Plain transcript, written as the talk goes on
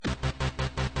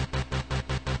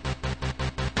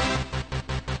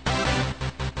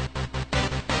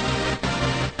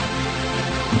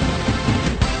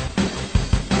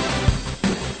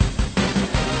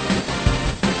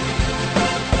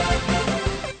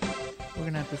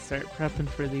to start prepping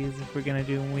for these if we're gonna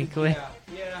do them weekly.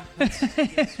 Yeah,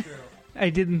 that's true. I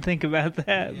didn't think about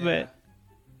that, Yeah. but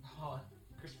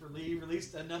Christopher Lee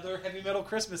released another heavy metal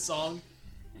Christmas song.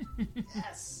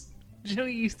 Yes. Joe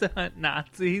used to hunt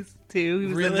Nazis too. He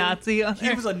was Really? a Nazi hunter.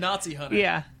 He was a Nazi hunter.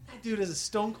 Yeah. That dude is a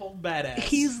stone cold badass.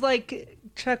 He's like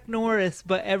Chuck Norris,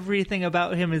 but everything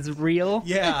about him is real.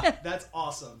 Yeah, that's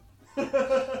awesome.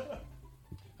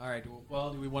 All right,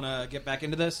 well, do we want to get back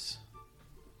into this?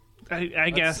 I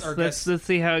guess. Let's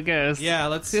see how it goes. Yeah,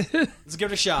 let's give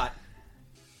it a shot.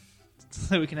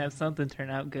 So we can have something turn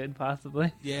out good,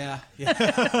 possibly. Yeah.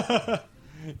 Yeah.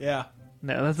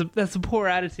 No, that's a poor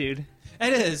attitude.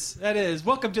 It is. That is.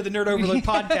 Welcome to the Nerd Overload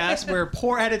podcast, where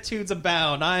poor attitudes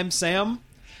abound. I'm Sam.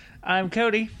 I'm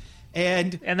Cody.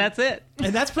 And that's it.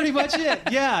 And that's pretty much it.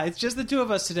 Yeah, it's just the two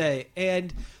of us today.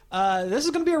 And this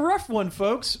is going to be a rough one,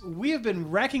 folks. We have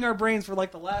been racking our brains for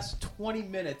like the last 20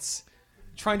 minutes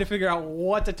trying to figure out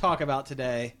what to talk about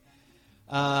today.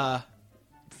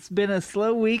 It's been a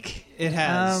slow week. It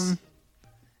has.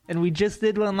 And we just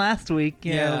did one last week,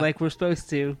 you know, like we're supposed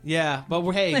to. Yeah, but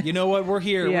hey, you know what? We're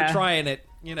here. Yeah. We're trying it.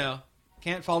 You know,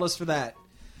 can't fault us for that.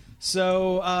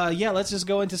 So, let's just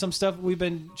go into some stuff we've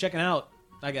been checking out,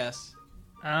 I guess.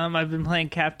 I've been playing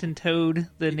Captain Toad,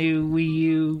 the new Wii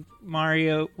U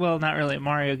Mario. Well, not really a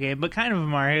Mario game, but kind of a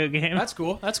Mario game. That's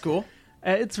cool. That's cool.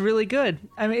 It's really good.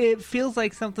 I mean, it feels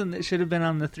like something that should have been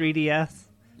on the 3DS.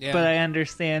 Yeah. But I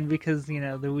understand because, you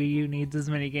know, the Wii U needs as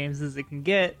many games as it can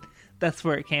get. That's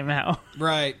where it came out.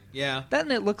 Right, yeah. That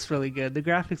and it looks really good. The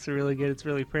graphics are really good. It's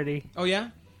really pretty. Oh, yeah?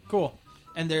 Cool.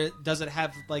 And does it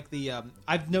have, like, the...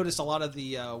 I've noticed a lot of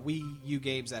the Wii U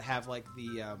games that have, like,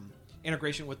 the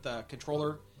integration with the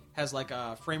controller has, like,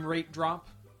 a frame rate drop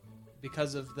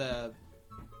because of the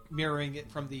mirroring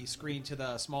it from the screen to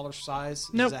the smaller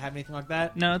size. Nope. Does it have anything like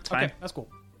that? No, it's fine. Okay, that's cool.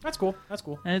 That's cool. That's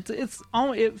cool. And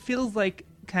it feels like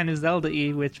kind of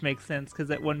Zelda-y, which makes sense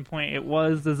because at one point it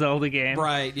was the Zelda game.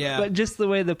 Right, yeah. But just the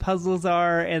way the puzzles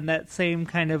are and that same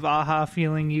kind of aha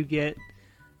feeling you get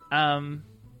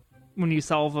when you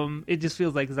solve them, it just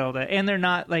feels like Zelda. And they're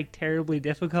not like terribly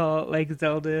difficult. Like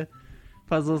Zelda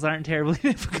puzzles aren't terribly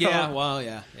difficult. Yeah, well,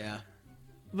 yeah.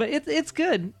 But it's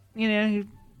good. You know, you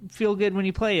feel good when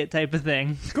you play it type of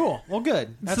thing. Cool. Well,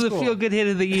 good. That's It's the cool. feel-good hit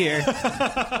of the year.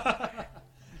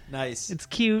 Nice. It's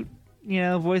cute. You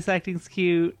know, voice acting's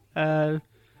cute. You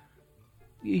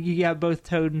got both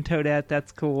Toad and Toadette.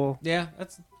 That's cool. Yeah,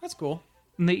 that's cool.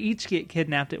 And they each get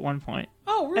kidnapped at one point.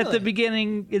 Oh, really? At the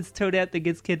beginning, it's Toadette that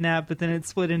gets kidnapped, but then it's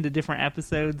split into different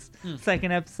episodes.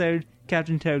 Second episode,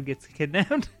 Captain Toad gets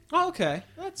kidnapped. Oh, okay.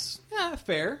 That's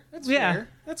fair. That's fair.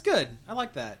 That's good. I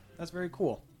like that. That's very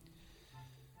cool.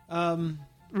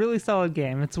 Really solid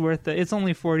game. It's worth it. It's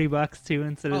only $40 too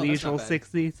instead of the that's not usual bad.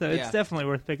 $60, so Yeah. it's definitely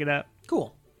worth picking up.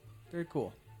 Cool. Very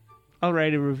cool. I'll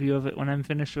write a review of it when I'm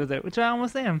finished with it, which I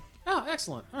almost am. Oh,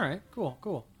 excellent. All right.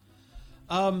 Cool.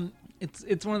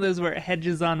 It's one of those where it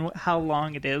hedges on how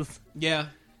long it is. Yeah.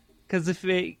 Because if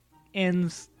it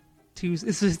ends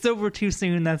if it's over too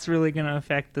soon, that's really going to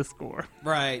affect the score.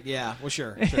 Right. Yeah. Well,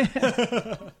 sure.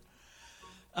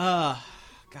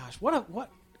 Gosh, what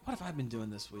have I been doing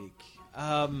this week?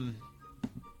 I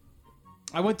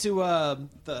went to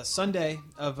the Sunday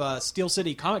of Steel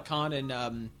City Comic Con in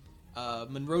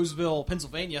Monroeville,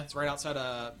 Pennsylvania. It's right outside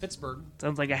of Pittsburgh.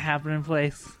 Sounds like a happening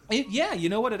place. Yeah, you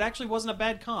know what? It actually wasn't a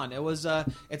bad con. It was.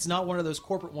 It's not one of those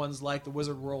corporate ones like the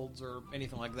Wizard Worlds or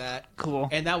anything like that. Cool.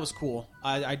 And that was cool.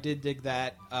 I did dig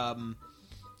that. A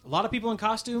lot of people in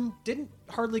costume didn't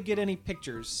hardly get any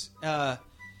pictures.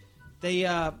 They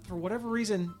for whatever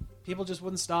reason, people just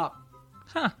wouldn't stop.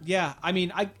 Huh. Yeah, I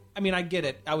mean, I get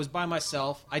it. I was by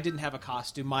myself. I didn't have a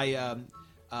costume. My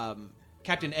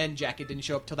Captain N jacket didn't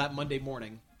show up till that Monday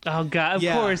morning. Oh, God.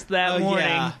 Of course, that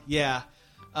morning. Yeah.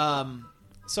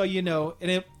 So, you know,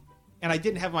 and I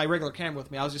didn't have my regular camera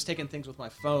with me. I was just taking things with my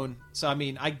phone. So, I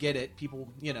mean, I get it.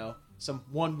 People, you know, some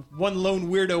one lone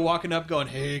weirdo walking up going,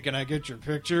 "Hey, can I get your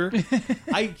picture?"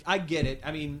 I get it.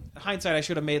 I mean, hindsight, I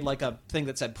should have made like a thing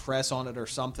that said press on it or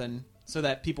something so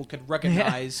that people could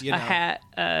recognize, you know.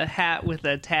 A hat with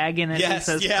a tag in it that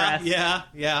says press.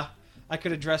 Yeah. I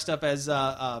could have dressed up as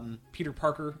Peter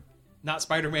Parker, not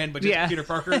Spider-Man, but just Peter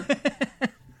Parker.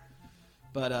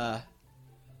 But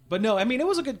no, I mean, it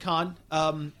was a good con.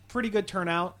 Pretty good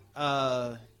turnout.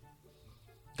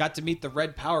 Got to meet the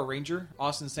Red Power Ranger,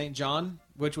 Austin St. John,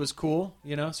 which was cool.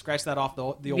 You know, scratch that off the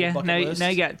old bucket list. Now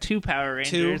you got 2 Power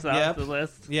Rangers off the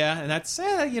list. Yeah, and that's,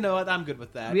 you know, I'm good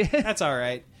with that. Yeah. That's all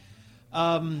right.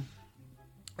 I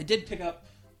did pick up...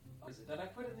 Did I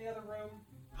put it in the other room?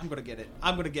 I'm going to get it.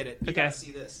 You Okay. got to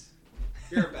see this.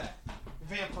 Be right back.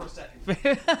 Vamp for a second.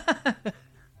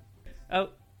 Oh,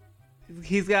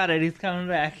 he's got it. He's coming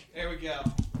back. There we go.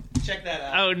 Check that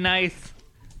out. Oh, nice.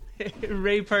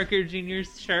 Ray Parker Jr.'s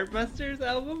Sharpbusters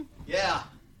album? Yeah.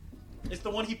 It's the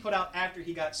one he put out after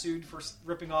he got sued for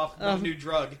ripping off a new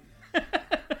drug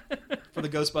for the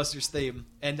Ghostbusters theme.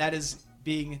 And that is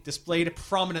being displayed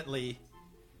prominently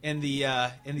in the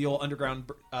old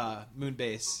underground moon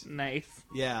base. Nice.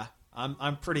 Yeah.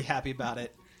 I'm pretty happy about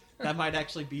it. That might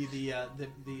actually be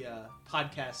the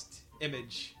podcast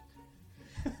image.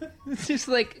 It's just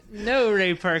like, no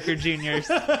Ray Parker Jr.'s.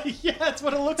 Yeah, that's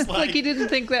what it looks like. Like he didn't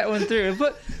think that one through.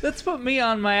 But let's put me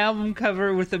on my album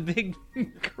cover with a big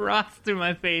cross through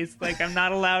my face, like I'm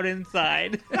not allowed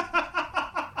inside.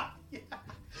 Yeah,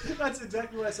 that's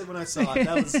exactly what I said when I saw it.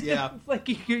 That was, yeah. It's like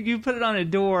you put it on a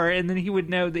door, and then he would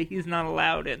know that he's not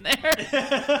allowed in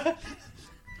there.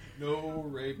 No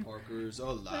Ray Parkers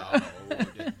allowed.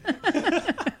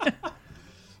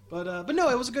 But no,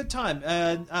 it was a good time.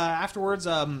 Afterwards,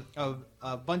 a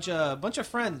bunch of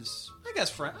friends. I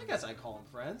guess I call them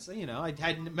friends. You know, I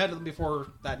hadn't met them before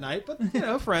that night, but you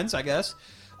know, friends, I guess.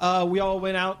 We all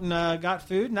went out and got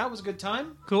food, and that was a good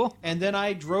time. Cool. And then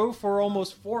I drove for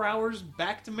almost 4 hours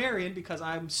back to Marion because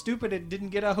I'm stupid and didn't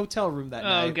get a hotel room that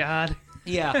night. Oh God.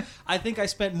 Yeah, I think I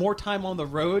spent more time on the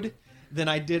road than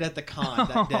I did at the con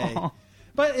that day.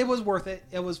 But it was worth it.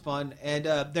 It was fun, and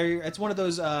it's one of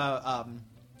those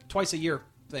twice a year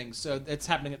things. So it's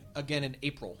happening again in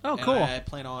April. Oh, cool. And I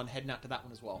plan on heading out to that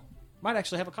one as well. Might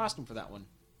actually have a costume for that one.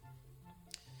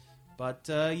 But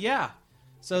yeah,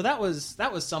 so that was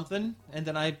something. And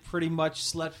then I pretty much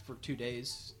slept for 2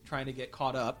 days trying to get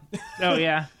caught up. Oh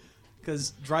yeah.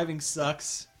 Because driving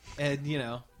sucks, and you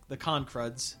know the con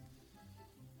cruds.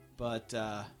 But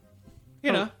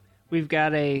you know, we've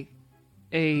got a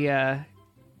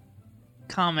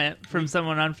comment from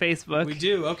someone on Facebook. we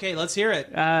do. Okay, let's hear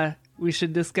it. We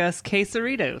should discuss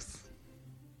quesaritos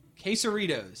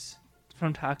Quesaritos.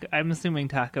 from Taco. I'm assuming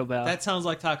Taco Bell. That sounds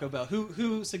like Taco Bell.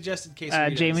 Who suggested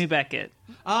quesaritos? Jamie Beckett.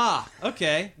 Ah,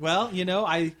 okay. Well, you know,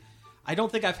 I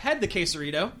don't think I've had the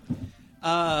quesarito.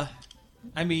 I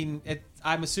mean,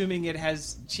 I'm assuming it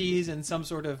has cheese and some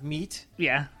sort of meat.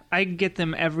 Yeah, I get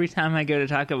them every time I go to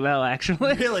Taco Bell.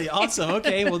 Actually, Really awesome.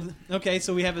 Okay, well, okay,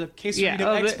 so we have a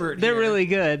quesarito expert. They're here. really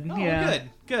good. Oh, yeah,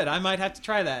 good. I might have to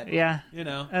try that. Yeah, You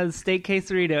know, a steak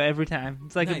quesarito every time.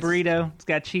 It's like Nice. a burrito. It's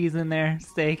got cheese in there,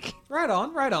 steak, right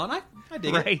on. I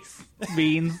dig it. rice,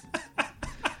 beans.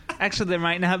 Actually, there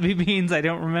might not be beans. I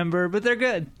don't remember, but they're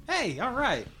good. Hey, all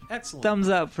right, excellent. Thumbs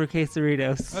up for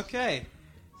quesaritos. Okay.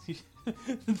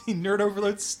 The Nerd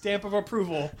Overload stamp of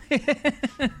approval.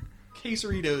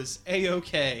 Quesaritos,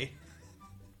 A-OK.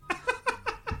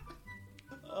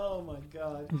 Oh my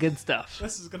god. Good stuff.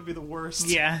 This is going to be the worst.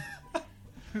 Yeah.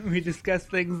 We discussed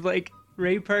things like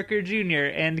Ray Parker Jr.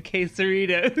 and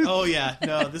quesaritos. Oh yeah.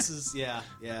 No, this is, yeah.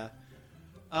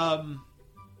 All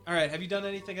right, have you done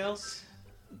anything else?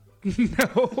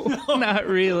 No, not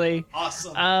really.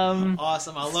 Awesome.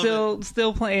 Awesome. I love it.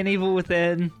 Still playing Evil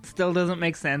Within. Still doesn't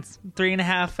make sense.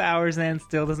 3.5 hours in,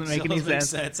 still doesn't make Still any makes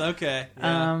sense. Okay.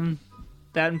 Yeah.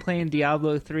 That and playing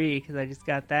Diablo 3 because I just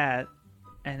got that,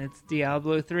 and it's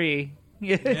Diablo 3.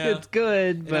 Yeah, it's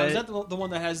good, Now, is but that the one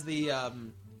that has the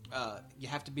you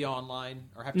have to be online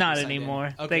or have to Not be signed in?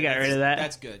 anymore. Okay, They got rid of that.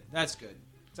 That's good.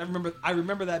 'Cause I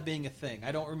remember that being a thing.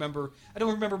 I don't remember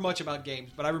much about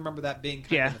games, but I remember that being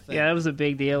kind of a thing. yeah, that was a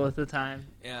big deal at the time.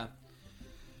 Yeah.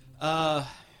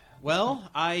 Well,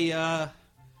 I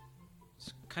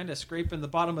kind of scraping the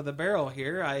bottom of the barrel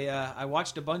here. I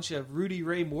watched a bunch of Rudy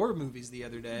Ray Moore movies the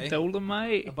other day.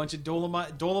 Dolomite, A bunch of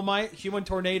Dolomite, Human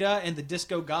Tornado, and the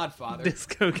Disco Godfather.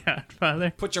 Disco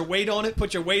Godfather. Put your weight on it.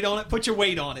 Put your weight on it. Put your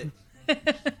weight on it.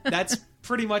 That's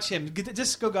pretty much him.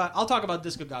 I'll talk about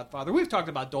Disco Godfather. We've talked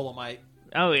about Dolomite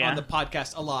Oh yeah, on the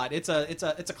podcast a lot. It's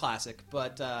a classic.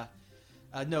 But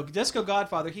no, Disco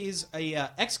Godfather. He's a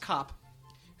ex-cop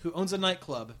who owns a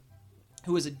nightclub,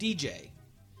 who is a DJ,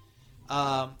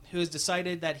 who has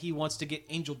decided that he wants to get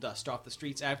angel dust off the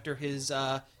streets after his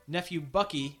nephew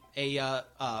Bucky, a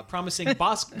promising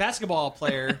basketball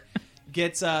player,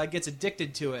 gets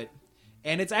addicted to it,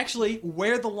 and it's actually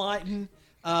where the line.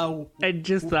 I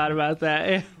just thought about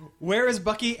that. Where is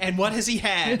Bucky and what has he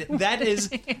had? That is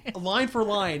line for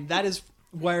line. That is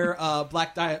where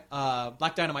Black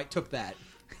Dynamite took that.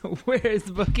 Where is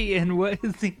Bucky and what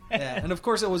is he? Yeah, and of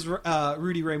course it was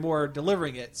Rudy Ray Moore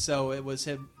delivering it, so it was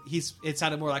him. It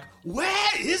sounded more like,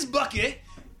 "Where is Bucky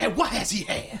and what has he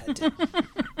had?"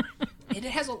 And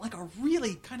it has a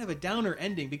really kind of a downer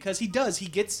ending because he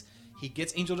gets He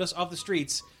gets angel dust off the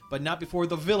streets, but not before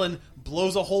the villain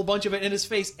blows a whole bunch of it in his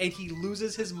face, and he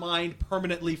loses his mind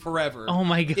permanently forever. Oh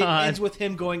my It God. ends with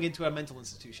him going into a mental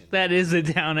institution. That is a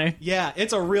downer. Yeah,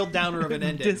 it's a real downer of an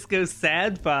ending. Disco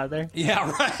sad father.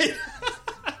 Yeah, right.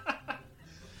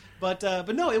 But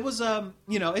no, it was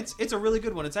it's a really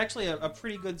good one. It's actually a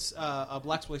pretty good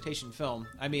blaxploitation film.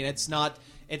 I mean, it's not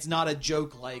a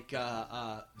joke like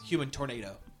Human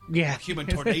Tornado. Yeah. Human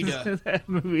Tornado. That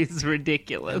movie's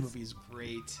ridiculous. That movie's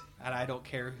great, and I don't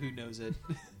care who knows it.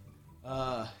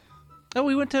 Oh,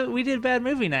 we did Bad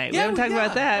Movie Night. We Yeah, haven't talked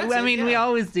about that. that's I it, mean, we yeah.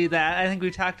 always do that. I think we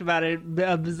talked about it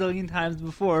a bazillion times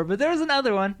before, but there was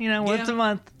another one, once a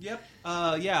month. Yep.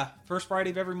 First Friday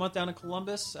of every month down in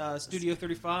Columbus, Studio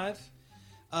 35.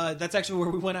 That's actually where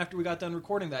we went after we got done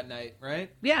recording that night, right?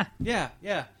 Yeah. Yeah.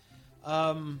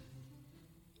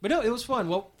 But no, it was fun.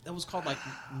 Well, it was called like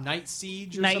Night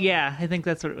Siege or something. Yeah, I think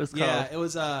that's what it was called. Yeah, it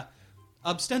was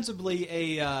ostensibly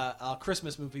a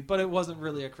Christmas movie, but it wasn't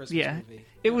really a Christmas movie.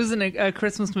 It wasn't a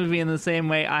Christmas movie in the same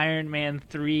way Iron Man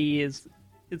 3 is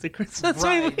a Christmas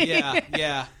movie.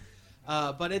 Yeah.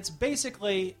 But it's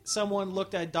basically someone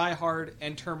looked at Die Hard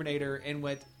and Terminator and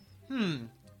went,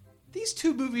 these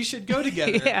two movies should go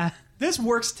together. Yeah. This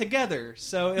works together.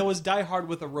 So it was Die Hard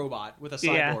with a robot, with a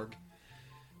cyborg.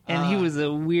 And he was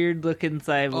a weird-looking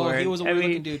cyborg. Oh, he was a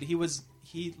weird-looking dude.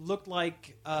 He looked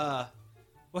like,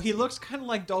 he looks kind of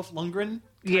like Dolph Lundgren,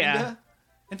 kinda. Yeah.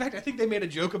 In fact, I think they made a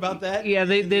joke about that. Yeah,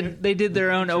 they did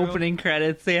their own opening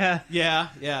credits, yeah. Yeah,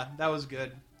 that was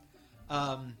good.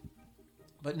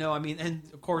 But no, I mean, and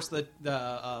of course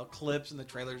the clips and the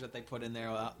trailers that they put in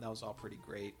there, that was all pretty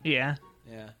great. Yeah.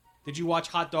 Yeah. Did you watch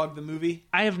Hot Dog the movie?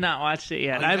 I have not watched it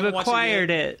yet. Oh, you I've haven't watched it acquired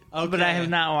yet? it, but I have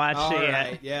not watched it yet.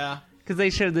 Right, yeah. Because they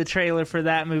showed the trailer for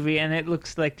that movie, and it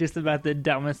looks like just about the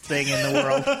dumbest thing in the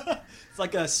world. It's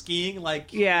like a skiing,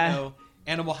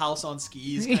 Animal House on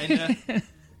skis, kind of.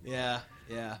 Yeah.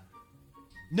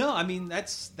 No, I mean that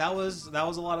was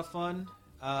a lot of fun.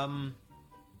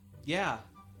 Yeah.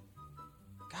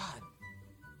 God,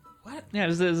 what? Yeah, it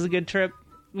was a good trip.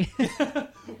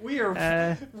 we are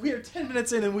 10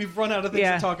 minutes in and we've run out of things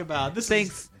to talk about.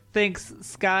 Thanks,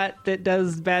 Scott, that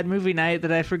does Bad Movie Night,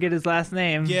 that I forget his last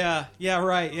name. Yeah,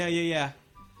 right. Yeah.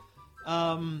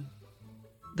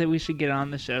 That we should get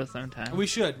on the show sometime. We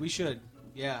should.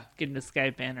 Yeah. Get into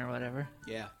Skype in or whatever.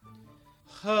 Yeah.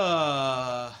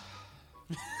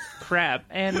 Crap.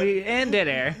 And dead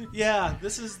air. Yeah,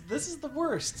 this is the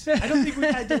worst. I don't think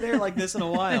we've had dead air like this in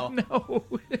a while. No.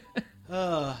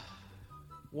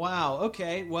 Wow.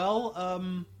 Okay.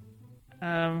 Well.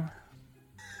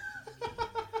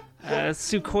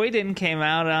 Suikoden came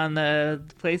out on the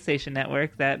PlayStation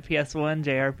Network. That PS1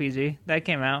 JRPG that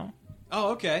came out.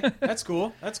 Oh, okay. That's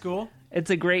cool. It's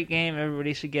a great game.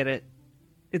 Everybody should get it.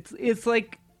 It's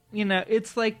like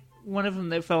it's like one of them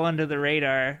that fell under the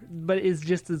radar, but is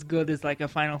just as good as like a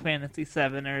Final Fantasy VII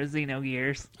or a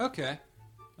Xenogears. Okay.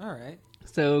 All right.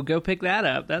 So go pick that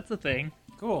up. That's the thing.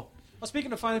 Cool. Well,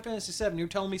 speaking of Final Fantasy VII, you were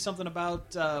telling me something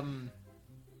about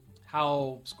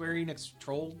how Square Enix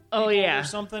trolled people or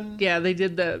something? Yeah, they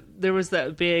did there was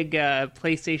that big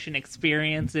PlayStation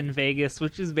experience in Vegas,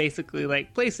 which is basically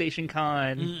like PlayStation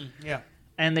Con. Yeah.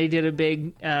 And they did a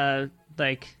big,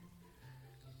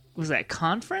 was that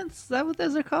conference? Is that what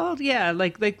those are called? Yeah,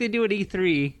 like they do at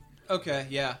E3. Okay,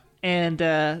 yeah. And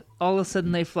all of a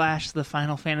sudden they flash the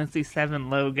Final Fantasy VII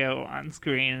logo on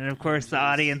screen. And of course the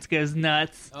audience goes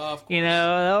nuts. Oh, of course.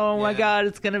 Oh my god,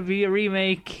 it's going to be a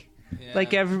remake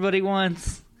like everybody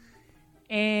wants.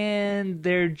 And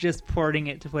they're just porting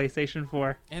it to PlayStation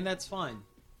 4. And that's fine.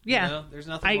 Yeah. There's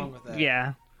nothing wrong with that.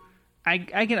 Yeah. I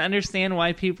can understand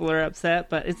why people are upset,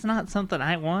 but it's not something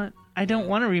I want. I don't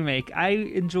want a remake. I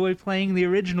enjoy playing the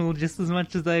original just as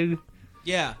much as I...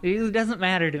 Yeah. It doesn't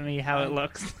matter to me how it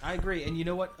looks. I agree. And you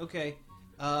know what? Okay.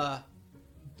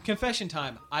 Confession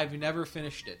time. I've never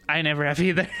finished it. I never have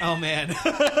either. Oh, man.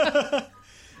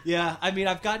 Yeah. I mean,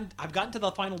 I've gotten to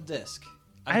the final disc.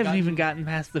 I haven't even gotten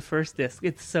past the first disc.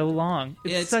 It's so long.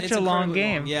 It's such a long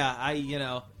game.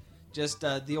 Yeah. Just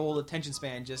the old attention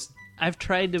span just... I've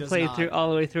tried to play all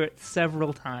the way through it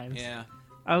several times. Yeah.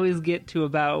 I always get to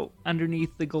about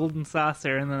underneath the golden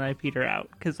saucer and then I peter out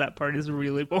because that part is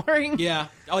really boring. Yeah.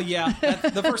 Oh, yeah.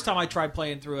 The first time I tried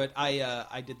playing through it,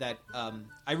 I did that.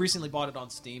 I recently bought it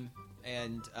on Steam,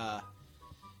 and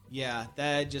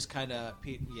that just kind of...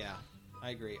 Yeah,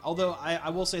 I agree. Although I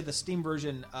will say the Steam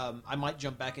version, I might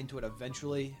jump back into it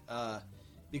eventually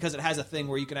because it has a thing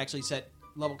where you can actually set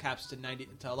level caps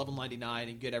to level 99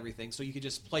 and get everything, so you could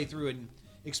just play through and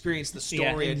experience the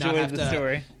story and not have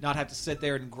to sit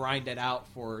there and grind it out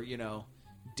for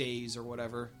days or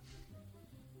whatever.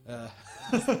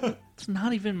 It's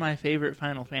not even my favorite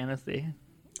Final Fantasy.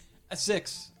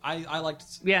 6. I liked.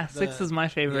 Yeah, 6 is my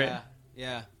favorite.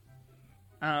 Yeah.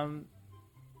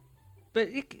 But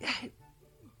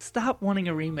stop wanting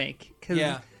a remake, because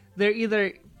Yeah. they're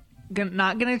either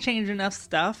not going to change enough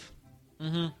stuff,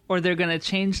 or they're going to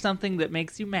change something that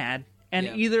makes you mad, and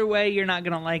either way, you're not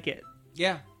going to like it.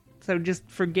 Yeah. So just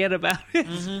forget about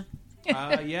it.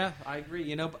 Yeah, I agree.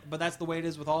 You know, but that's the way it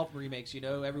is with all remakes. You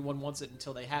know, everyone wants it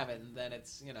until they have it, and then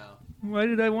it's, you know. Why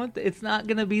did I want that? It's not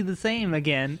going to be the same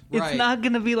again. Right. It's not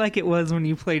going to be like it was when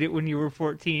you played it when you were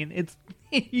 14. It's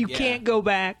you can't go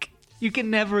back. You can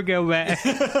never go back.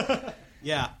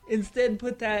 Yeah. Instead,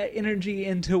 put that energy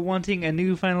into wanting a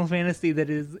new Final Fantasy that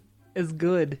is as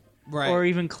good, Right. or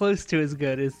even close to as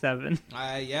good as 7.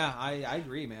 I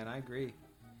agree, man. I agree.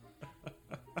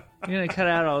 You're gonna cut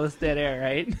out all this dead air,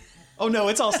 right? Oh no,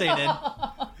 it's all staying in.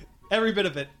 Every bit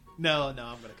of it. No, I'm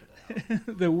gonna cut it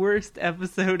out. The worst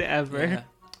episode ever. Yeah.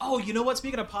 Oh, you know what?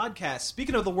 Speaking of podcasts,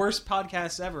 speaking of the worst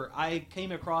podcasts ever, I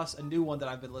came across a new one that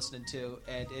I've been listening to,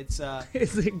 and it's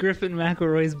Is it Griffin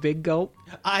McElroy's Big Gulp?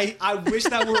 I wish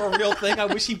that were a real thing. I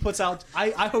wish he puts out.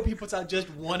 I hope he puts out just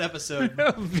one episode,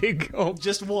 Big Gulp,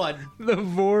 just one. the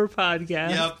Vor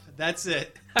podcast. Yep, that's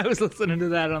it. I was listening to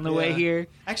that on the way here.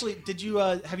 Actually, did you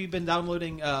have you been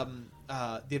downloading the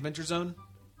Adventure Zone?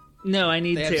 No, I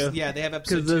need to. Yeah, they have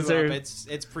episode 2 up.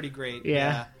 It's pretty great.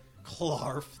 Yeah.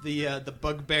 Clarf, the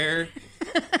bugbear.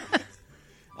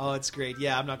 Oh, it's great.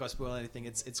 Yeah, I'm not going to spoil anything.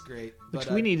 It's great. Which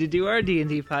we need to do our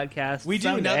D&D podcast. We do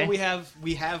someday. now that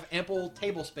we have ample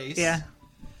table space. Yeah,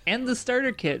 and the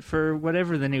starter kit for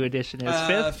whatever the new edition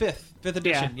is. Fifth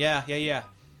edition. Yeah.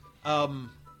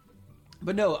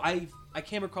 But no, I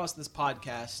came across this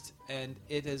podcast, and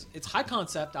it's high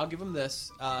concept. I'll give them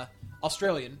this.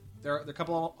 Australian. They're a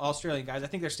couple of Australian guys. I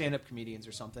think they're stand-up comedians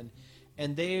or something,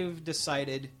 and they've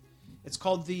decided it's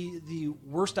called the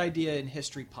Worst Idea in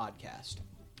History podcast,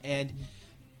 and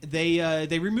they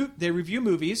review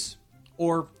movies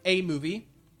or a movie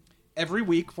every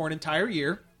week for an entire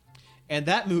year, and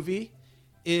that movie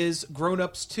is Grown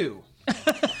Ups 2.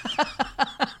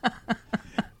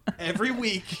 Every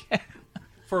week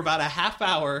for about a half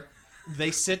hour,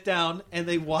 they sit down and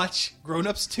they watch Grown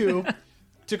Ups 2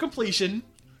 to completion,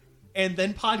 and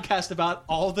then podcast about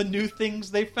all the new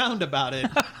things they found about it.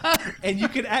 And you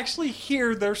can actually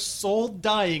hear their soul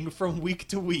dying from week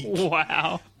to week.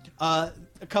 Wow. A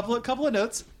couple of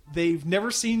notes. They've never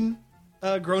seen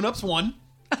Grown Ups 1.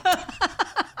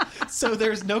 So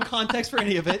there's no context for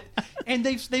any of it. And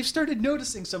they've started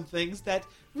noticing some things that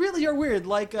really are weird.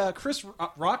 Like Chris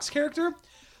Rock's character,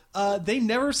 they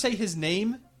never say his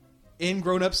name in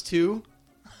Grown Ups 2.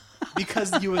 Because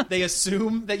they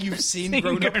assume that you've seen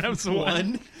Grown Ups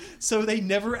 1. So they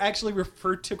never actually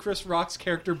refer to Chris Rock's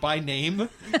character by name.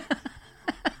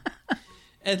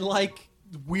 And like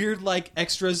weird like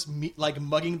extras like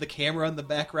mugging the camera in the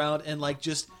background and like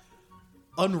just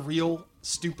unreal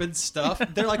stupid stuff.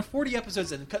 They're like 40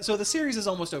 episodes in. So the series is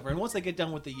almost over. And once they get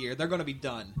done with the year, they're going to be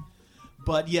done.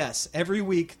 But yes, every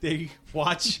week they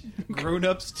watch Grown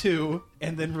Ups 2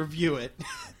 and then review it.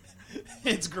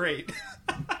 It's great.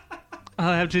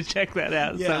 I'll have to check that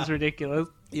out. Yeah. Sounds ridiculous.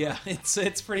 Yeah,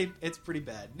 it's pretty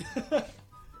bad.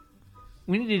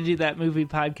 We need to do that movie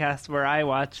podcast where I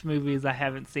watch movies I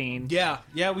haven't seen. Yeah,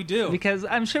 we do. Because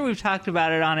I'm sure we've talked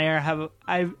about it on air.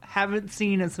 I haven't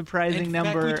seen a surprising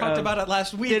number. We talked about it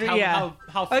last week. How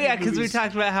because we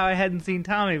talked about how I hadn't seen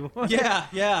Tommy before.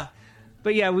 Yeah.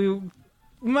 But yeah, we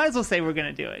might as well say we're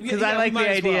going to do it because I like the might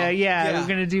as idea. well. Yeah, we're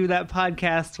going to do that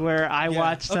podcast where I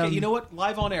watch some. Okay, you know what?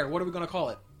 Live on air. What are we going to call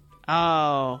it?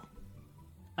 Oh,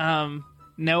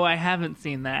 no, I haven't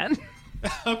seen that.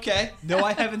 Okay, no,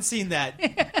 I haven't seen that.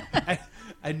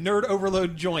 A nerd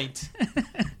overload joint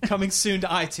coming soon to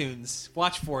iTunes.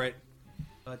 Watch for it.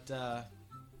 But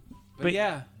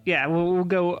yeah, we'll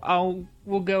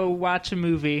go watch a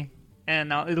movie,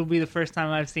 and it'll be the first time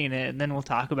I've seen it, and then we'll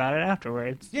talk about it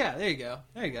afterwards. Yeah, there you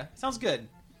go. Sounds good.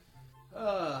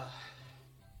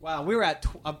 Wow, we were at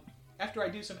after I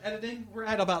do some editing, we're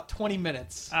at about 20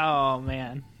 minutes. Oh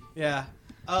man. Yeah.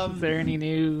 Is there any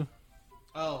new?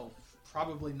 Oh,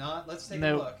 probably not. Let's take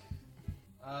Nope. a look.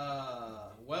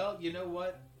 Well, you know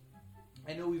what?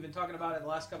 I know we've been talking about it the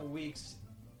last couple of weeks,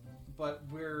 but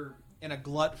we're in a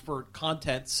glut for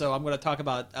content, so I'm going to talk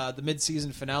about the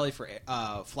mid-season finale for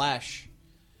Flash.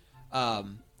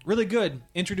 Really good.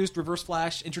 Introduced Reverse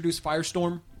Flash, introduced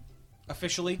Firestorm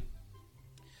officially.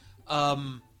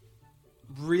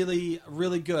 Really,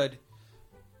 really good.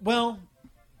 Well,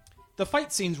 the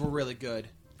fight scenes were really good.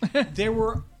 There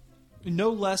were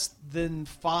no less than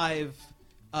 5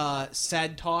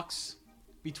 sad talks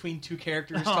between two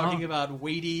characters talking about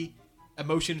weighty,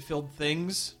 emotion-filled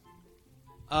things.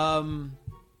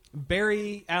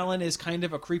 Barry Allen is kind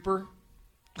of a creeper.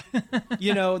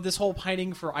 This whole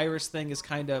pining for Iris thing is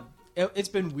kind of... It's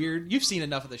been weird. You've seen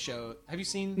enough of the show. Have you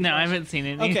seen... No, I haven't seen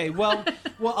any. Okay, well,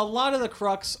 a lot of the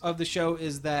crux of the show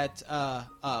is that,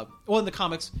 in the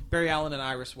comics, Barry Allen and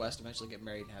Iris West eventually get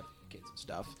married and have kids and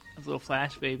stuff. Those little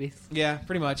Flash babies. Yeah,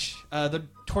 pretty much. The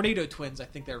Tornado Twins, I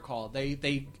think they're called.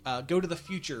 They go to the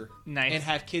future and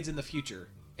have kids in the future,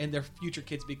 and their future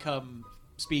kids become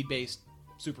speed-based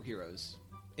superheroes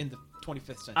in the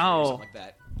 25th century or something like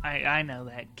that. I know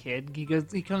that kid.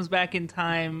 He comes back in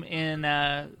time in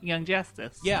Young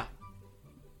Justice. Yeah.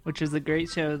 Which is a great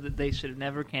show that they should have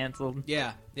never canceled.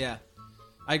 Yeah.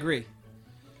 I agree.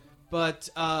 But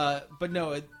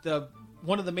no,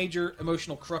 one of the major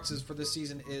emotional cruxes for this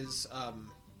season is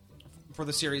for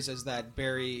the series is that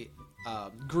Barry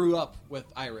grew up with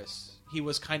Iris. He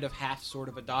was kind of half sort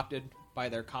of adopted by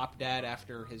their cop dad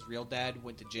after his real dad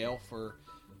went to jail for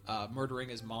murdering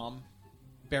his mom,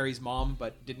 Barry's mom,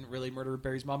 but didn't really murder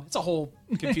Barry's mom. It's a whole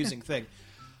confusing thing.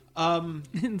 In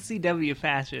CW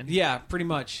fashion. Yeah, pretty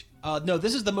much. No,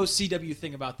 this is the most CW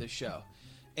thing about this show.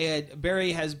 And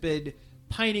Barry has been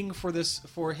pining for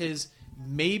his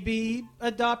maybe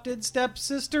adopted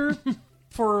stepsister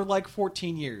for like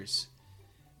 14 years.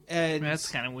 And that's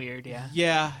kind of weird, yeah.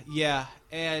 Yeah.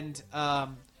 And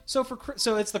so it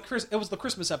was the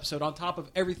Christmas episode on top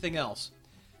of everything else.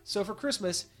 So for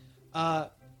Christmas,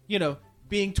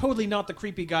 being totally not the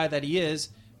creepy guy that he is,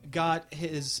 got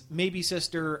his maybe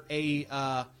sister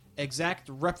a exact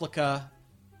replica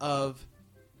of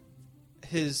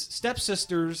his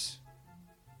stepsister's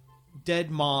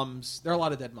dead mom's. There are a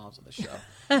lot of dead moms on this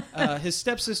show. His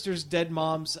stepsister's dead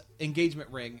mom's engagement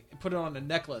ring, and put it on a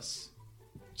necklace.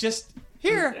 Just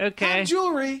here, have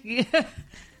jewelry. Yeah.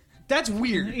 That's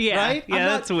weird, right? Yeah,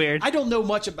 that's weird. I don't know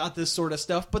much about this sort of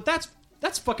stuff, but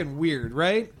that's fucking weird,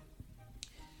 right?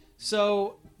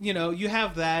 So, you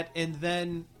have that, and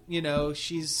then,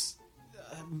 she's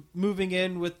moving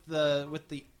in with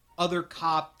the other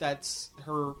cop that's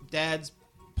her dad's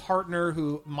partner,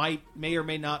 who may or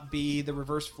may not be the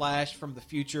Reverse Flash from the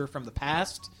future, from the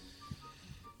past.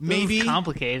 Maybe. It's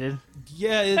complicated.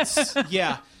 Yeah, it's...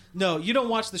 yeah. No, you don't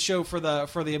watch the show for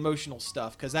the emotional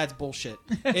stuff, because that's bullshit.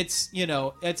 It's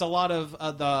it's a lot of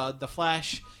the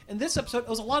Flash. In this episode, it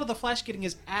was a lot of the Flash getting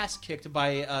his ass kicked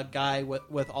by a guy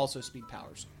with also speed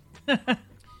powers.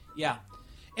 Yeah,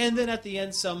 and then at the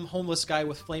end, some homeless guy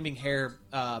with flaming hair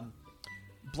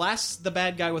blasts the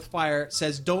bad guy with fire,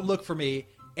 says, "Don't look for me,"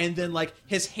 and then like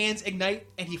his hands ignite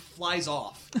and he flies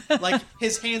off. Like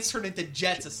his hands turn into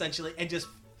jets essentially, and just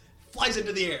flies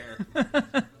into the air.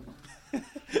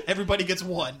 Everybody gets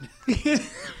one.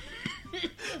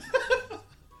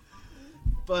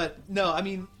 But no, I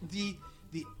mean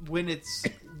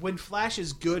when Flash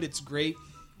is good, it's great,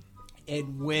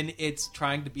 and when it's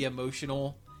trying to be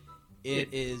emotional,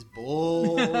 it is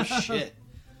bullshit.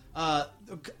 A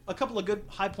couple of good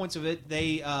high points of it.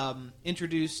 They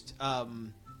introduced a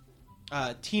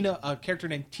character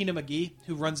named Tina McGee,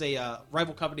 who runs a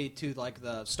rival company to like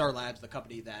the Star Labs, the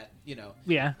company that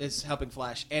is helping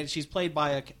Flash, and she's played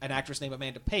by an actress named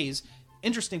Amanda Pays.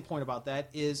 Interesting point about that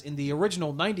is in the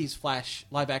original '90s Flash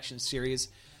live action series,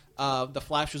 the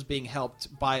Flash was being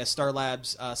helped by a Star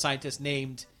Labs scientist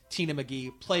named Tina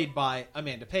McGee, played by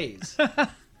Amanda Pays.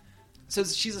 So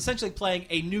she's essentially playing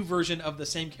a new version of the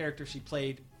same character she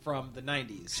played from the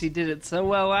 90s. She did it so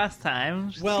well last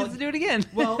time. She gets to do it again.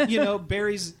 Well,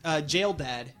 Barry's jail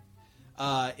dad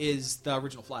is the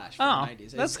original Flash from the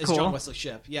 90s. That's cool. It's John Wesley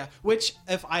Shipp, yeah. Which,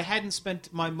 if I hadn't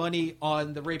spent my money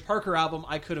on the Ray Parker album,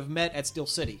 I could have met at Steel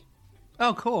City.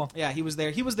 Oh, cool. Yeah, he was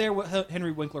there. He was there.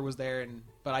 Henry Winkler was there,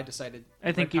 but I decided.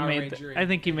 I think you made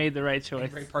the right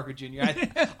choice. Ray Parker Jr.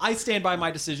 I stand by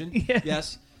my decision. Yeah.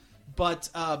 Yes, but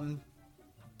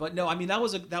no, I mean that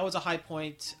was a high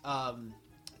point.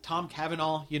 Tom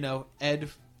Cavanaugh, Ed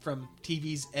from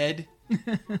TV's Ed,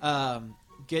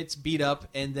 gets beat up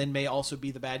and then may also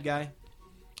be the bad guy.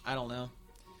 I don't know,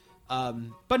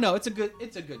 but no, it's a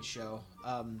good show.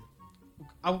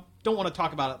 I don't want to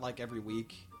talk about it like every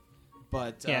week.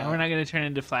 But yeah, we're not going to turn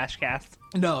into Flashcast.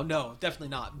 No, definitely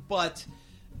not. But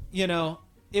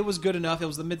it was good enough. It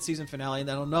was the mid-season finale, and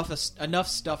then enough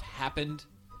stuff happened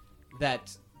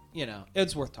that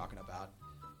it's worth talking about.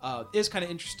 It's kind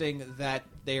of interesting that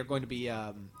they are going to be.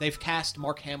 They've cast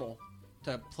Mark Hamill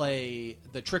to play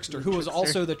the Trickster, who was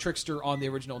also the Trickster on the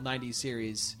original '90s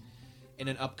series, in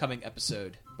an upcoming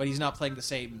episode. But he's not playing the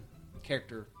same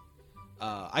character.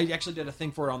 I actually did a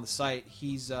thing for it on the site.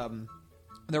 He's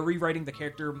They're rewriting the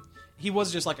character. He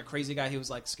was just like a crazy guy. He was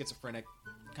like schizophrenic,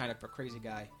 kind of a crazy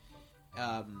guy.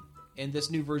 In this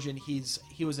new version, he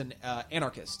was an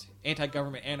anarchist,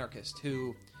 anti-government anarchist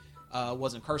who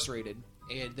was incarcerated.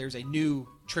 And there's a new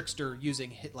trickster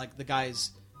using like the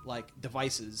guy's like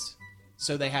devices.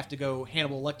 So they have to go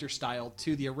Hannibal Lecter style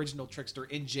to the original trickster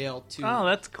in jail Oh,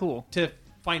 that's cool. to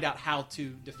find out how to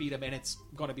defeat him, and it's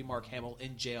going to be Mark Hamill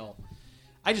in jail.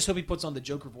 I just hope he puts on the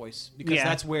Joker voice, because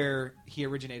that's where he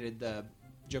originated the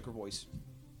Joker voice.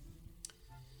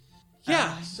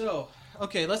 Yeah, so,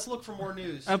 okay, let's look for more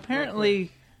news.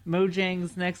 Apparently,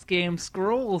 Mojang's next game,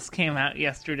 Scrolls, came out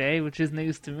yesterday, which is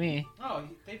news to me. Oh,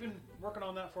 they've been working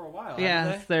on that for a while, Yeah,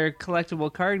 haven't it's their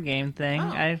collectible card game thing. Oh.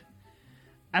 I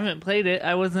haven't played it.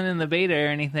 I wasn't in the beta or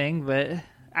anything, but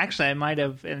actually I might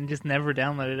have and just never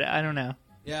downloaded it. I don't know.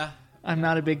 Yeah. I'm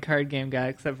not a big card game guy,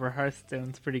 except for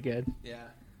Hearthstone's pretty good.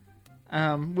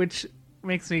 Yeah. Which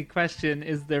makes me question,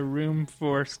 is there room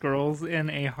for Scrolls in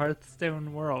a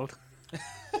Hearthstone world?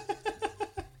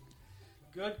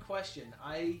 Good question.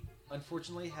 I,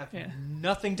 unfortunately, have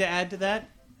nothing to add to that,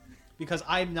 because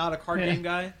I'm not a card game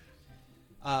guy.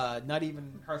 Not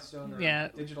even Hearthstone or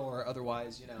digital or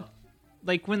otherwise, you know.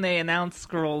 Like, when they announced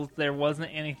Scrolls, there wasn't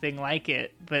anything like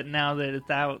it, but now that it's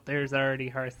out, there's already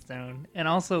Hearthstone. And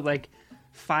also, like,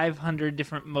 500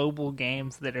 different mobile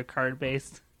games that are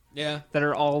card-based. Yeah. That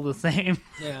are all the same.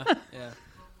 Yeah, yeah.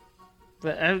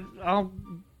 But I'll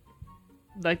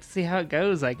like to see how it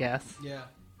goes, I guess. Yeah.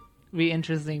 Be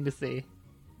interesting to see.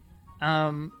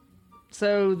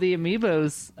 So the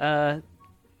amiibos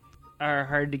are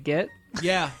hard to get.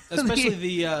 Yeah, especially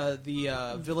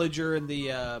the villager and the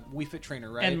Wii Fit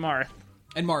trainer, right? And Marth.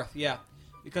 And Marth, yeah,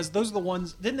 because those are the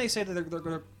ones. Didn't they say that they're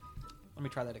going to? Let me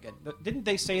try that again. Didn't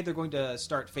they say they're going to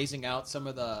start phasing out some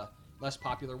of the less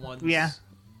popular ones? Yeah.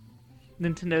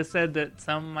 Nintendo said that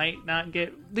some might not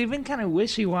get. They've been kind of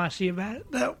wishy-washy about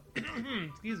it, though.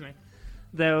 Excuse me.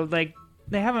 Though, like,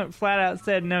 they haven't flat out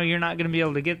said, no, you're not going to be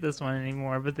able to get this one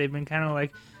anymore, but they've been kind of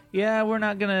like, yeah, we're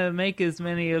not going to make as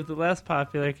many of the less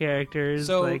popular characters.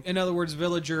 So, like, in other words,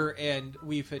 Villager and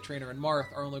Wii Fit Trainer and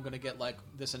Marth are only going to get, like,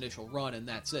 this initial run, and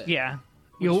that's it. Yeah.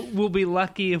 We'll be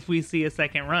lucky if we see a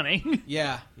second running.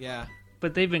 Yeah, yeah.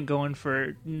 But they've been going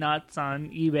for nuts on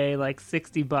eBay, like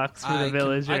 $60 for the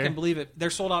Villager. I can believe it.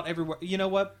 They're sold out everywhere. You know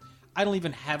what? I don't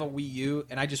even have a Wii U,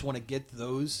 and I just want to get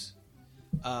those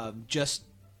just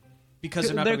because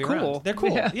they're not going to be cool. around. They're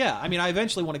cool. Yeah. Yeah. I mean, I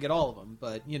eventually want to get all of them,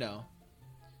 but, you know.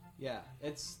 Yeah,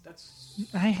 that's.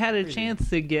 I had a crazy. chance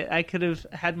to get. I could have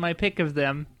had my pick of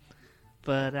them,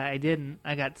 but I didn't.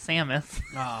 I got Samus.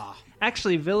 Ah,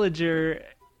 Actually, Villager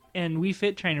and Wii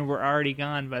Fit Trainer were already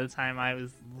gone by the time I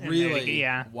was. in there to really? get-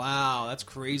 yeah. Wow, that's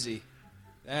crazy.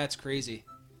 That's crazy.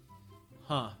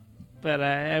 Huh. But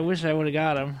I wish I would have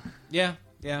got them. Yeah,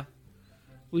 yeah.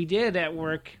 We did at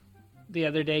work the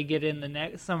other day get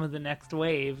in some of the next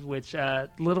wave, which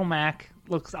Little Mac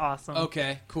looks awesome.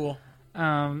 Okay, cool.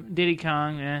 Diddy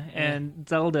Kong and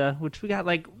Zelda, which we got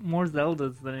like more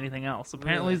Zeldas than anything else.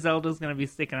 Apparently, Really? Zelda's going to be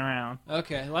sticking around.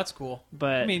 Okay, well, that's cool.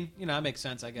 But I mean, you know, that makes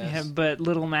sense, I guess. yeah, but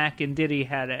Little Mac and Diddy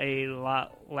had a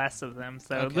lot less of them,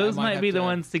 so Okay, those I might might have be the to-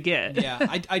 ones to get. Yeah,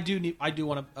 I do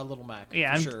want a Little Mac.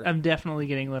 Yeah, for sure. I'm definitely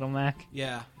getting Little Mac.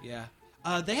 Yeah, yeah.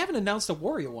 They haven't announced a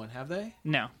Wario one, have they?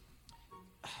 No,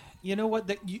 You know what?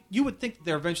 You would think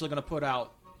they're eventually going to put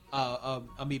out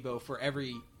amiibo for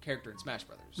every character in Smash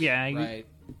Brothers. Yeah, right.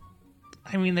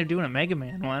 I mean they're doing a Mega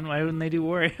Man one. Why wouldn't they do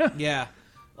Wario? Yeah,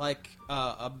 like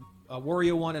a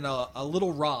Wario one and a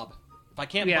little Rob. If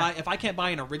I can't buy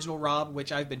an original Rob,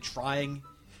 which I've been trying,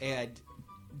 and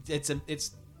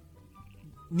it's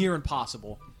near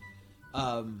impossible.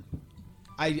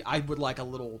 I would like a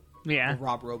little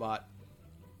Rob robot.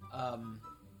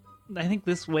 I think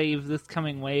this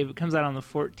coming wave, it comes out on the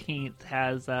 14th,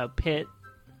 has Pit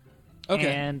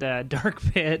and Dark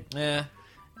Pit Yeah,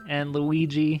 and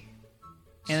Luigi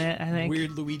in it, I think.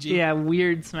 weird Luigi. Yeah,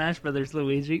 weird Smash Brothers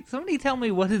Luigi. Somebody tell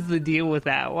me what is the deal with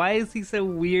that? Why is he so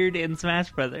weird in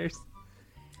Smash Brothers?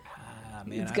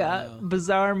 Man, He's I got don't know.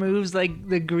 bizarre moves like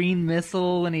the green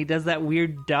missile and he does that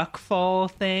weird duck fall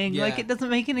thing. Yeah. Like, it doesn't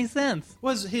make any sense.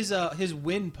 Was his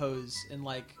win pose in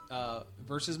like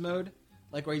versus mode,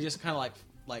 like where he just kind of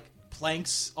like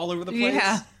planks all over the place?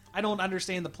 Yeah. I don't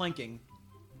understand the planking.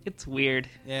 It's weird.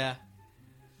 Yeah.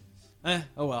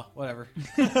 Oh well, whatever.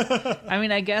 I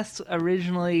mean, I guess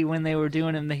originally when they were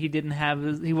doing him, that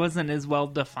he wasn't as well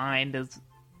defined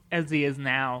as he is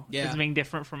now, Yeah. as being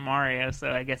different from Mario.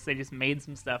 So I guess they just made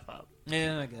some stuff up.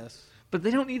 Yeah, I guess. But they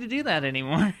don't need to do that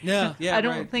anymore. Yeah, yeah. I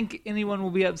don't right. think anyone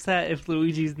will be upset if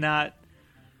Luigi's not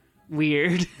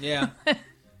weird. Yeah.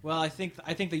 Well, I think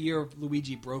the year of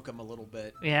Luigi broke him a little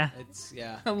bit. Yeah. It's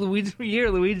yeah.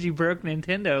 Luigi broke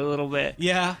Nintendo a little bit.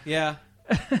 Yeah, yeah.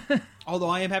 Although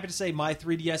I am happy to say my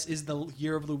 3DS is the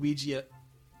year of Luigi,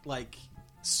 like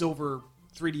silver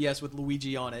 3DS with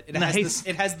Luigi on it. It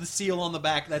has the seal on the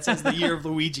back that says the year of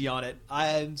Luigi on it. I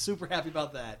am super happy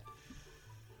about that.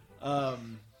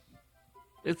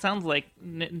 It sounds like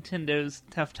Nintendo's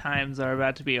tough times are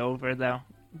about to be over, though.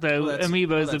 The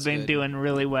Amiibos have been doing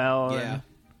really well. Yeah.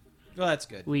 Well, that's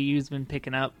good. Wii U's been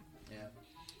picking up. Yeah.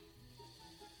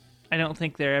 I don't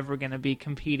think they're ever going to be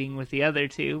competing with the other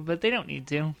two, but they don't need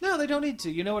to. No, they don't need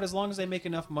to. You know what? As long as they make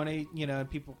enough money,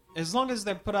 people, as long as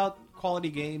they put out quality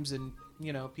games and,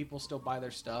 people still buy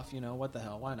their stuff, what the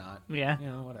hell? Why not? Yeah.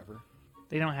 Whatever.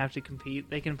 They don't have to compete.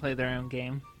 They can play their own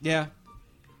game. Yeah.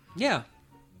 Yeah.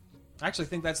 I actually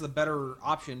think that's the better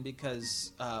option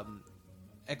because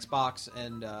Xbox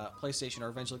and PlayStation are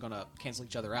eventually going to cancel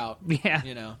each other out.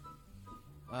 Yeah.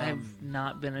 I've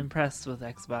not been impressed with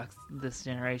Xbox this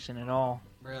generation at all.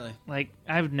 Really? Like,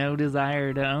 I have no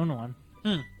desire to own one.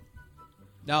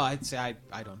 No, I'd say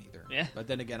I don't either. Yeah. But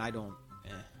then again, I don't.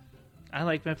 I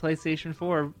like my PlayStation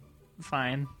 4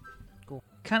 fine. Cool.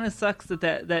 Kind of sucks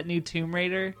that new Tomb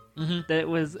Raider, that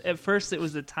was, at first it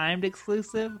was a timed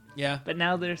exclusive. Yeah. But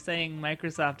now they're saying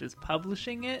Microsoft is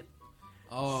publishing it.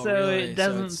 Oh, so really? it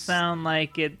doesn't sound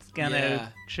like it's going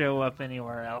to show up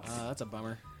anywhere else. That's a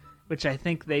bummer. Which I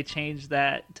think they changed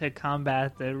that to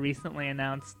combat the recently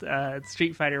announced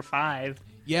Street Fighter V.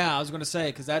 Yeah, I was going to say,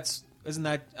 because isn't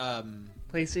that...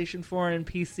 PlayStation 4 and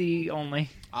PC only.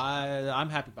 I'm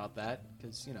happy about that,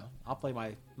 because, I'll play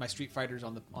my Street Fighters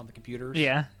on the computers.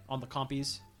 Yeah. On the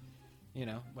compies.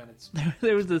 When it's...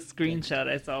 There was a screenshot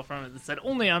I saw from it that said,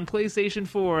 only on PlayStation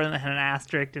 4, and it had an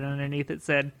asterisk, and underneath it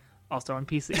said, also on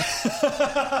PC.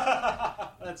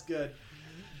 That's good.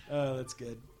 Oh, that's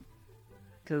good.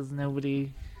 Because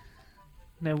nobody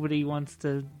wants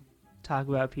to talk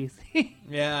about PC.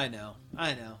 Yeah, I know.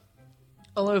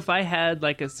 Although if I had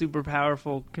like a super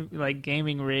powerful like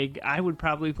gaming rig, I would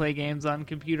probably play games on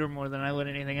computer more than I would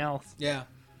anything else. Yeah.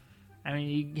 I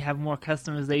mean, you have more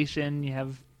customization, you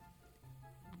have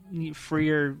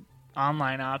freer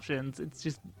online options. It's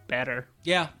just better.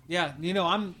 Yeah.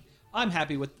 I'm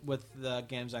happy with the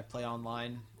games I play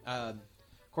online. Of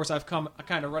course, I kind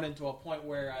of run into a point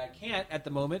where I can't at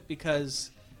the moment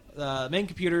because the main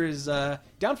computer is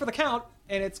down for the count,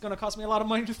 and it's going to cost me a lot of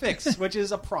money to fix, which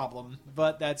is a problem,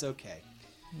 but that's okay.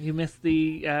 You missed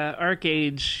the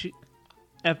ArcAge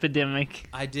epidemic.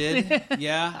 I did,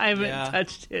 yeah. I haven't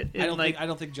touched it. I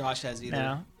don't think Josh has either.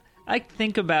 No. I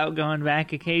think about going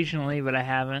back occasionally, but I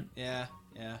haven't. Yeah.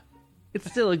 It's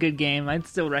still a good game. I'd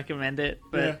still recommend it,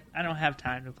 but I don't have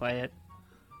time to play it.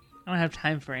 I don't have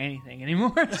time for anything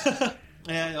anymore.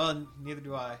 Yeah, well, neither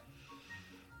do I.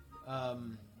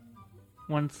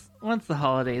 Once the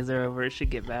holidays are over, it should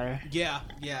get better. Yeah,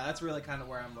 that's really kind of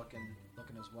where I'm looking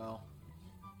as well.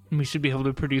 We should be able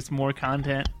to produce more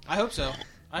content. I hope so.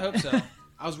 I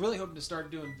was really hoping to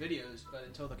start doing videos, but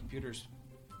until the computer's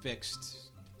fixed,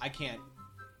 I can't.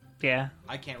 Yeah.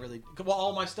 I can't really. Well,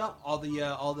 all my stuff, all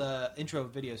the intro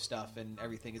video stuff and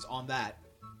everything is on that,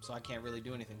 so I can't really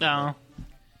do anything with it.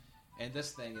 And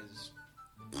this thing is,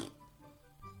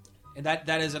 and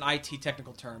that is an IT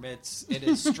technical term. It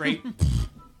is straight.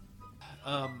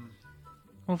 Well,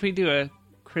 if we do a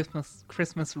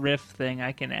Christmas riff thing,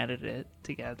 I can edit it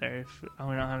together. We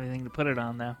don't have anything to put it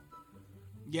on though.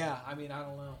 Yeah, I mean, I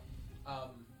don't know.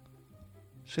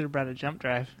 Should have brought a jump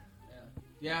drive.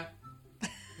 Yeah.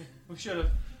 We should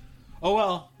have. Oh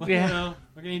well. What can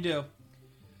you do?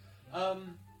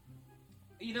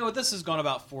 This has gone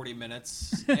about 40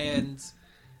 minutes, and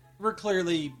we're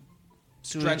clearly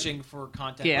stretching for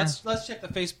content. Yeah. Let's check the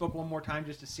Facebook one more time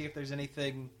just to see if there's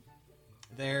anything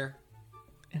there.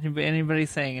 Anybody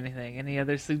saying anything? Any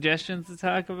other suggestions to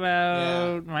talk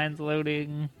about? Yeah. Mine's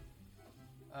loading.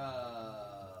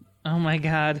 Oh my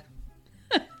god.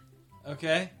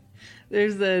 Okay.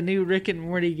 There's a new Rick and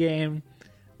Morty game.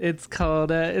 It's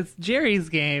called, it's Jerry's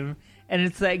Game. And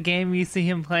it's that game you see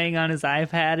him playing on his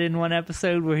iPad in one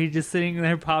episode where he's just sitting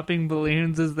there popping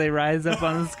balloons as they rise up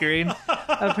on the screen.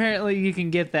 Apparently you can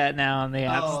get that now on the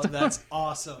App Store. Oh, that's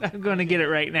awesome. I'm going to get it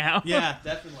right now. Yeah,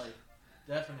 definitely.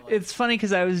 It's funny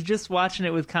because I was just watching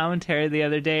it with commentary the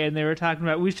other day, and they were talking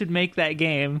about we should make that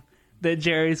game that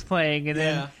Jerry's playing, and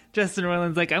then Justin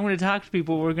Roiland's like, "I'm going to talk to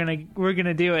people. We're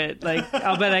gonna do it. Like,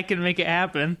 I'll bet I can make it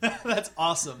happen." That's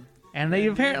awesome. And they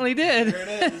apparently did. There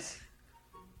it is.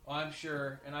 Well, I'm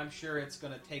sure it's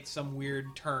going to take some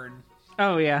weird turn.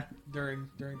 Oh yeah. During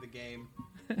the game.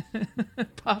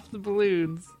 Pop the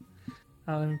balloons.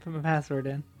 Oh, let me put my password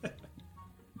in.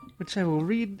 which I will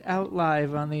read out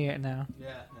live on the air now.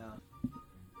 Yeah, no.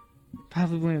 Pop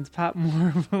balloons, pop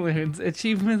more balloons.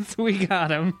 Achievements, we got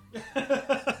them.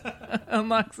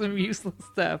 Unlock some useless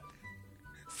stuff.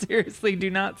 Seriously, do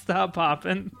not stop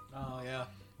popping. Oh, yeah.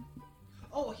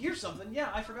 Oh, here's something. Yeah,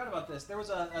 I forgot about this. There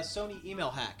was a Sony email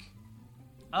hack.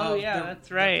 Oh, yeah, that's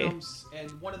right. Films,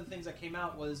 and one of the things that came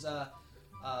out was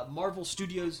Marvel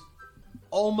Studios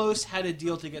almost had a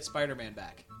deal to get Spider-Man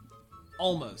back.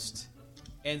 Almost.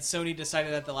 And Sony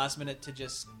decided at the last minute to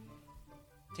just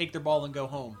take their ball and go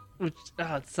home. Which,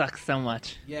 it sucks so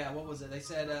much. Yeah, what was it? They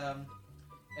said,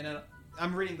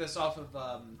 I'm reading this off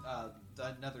of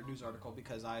another news article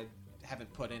because I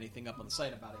haven't put anything up on the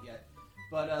site about it yet.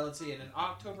 But let's see. In an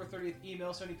October 30th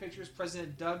email, Sony Pictures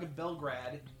President Doug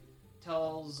Belgrad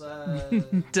tells...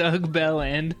 Doug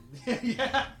Belland.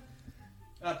 Yeah.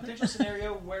 A potential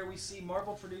scenario where we see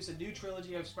Marvel produce a new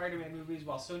trilogy of Spider-Man movies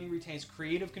while Sony retains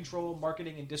creative control,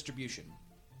 marketing, and distribution.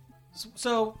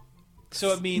 So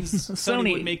it means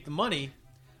Sony would make the money,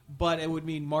 but it would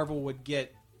mean Marvel would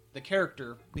get the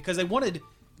character because they wanted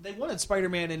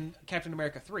Spider-Man in Captain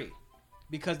America 3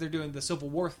 because they're doing the Civil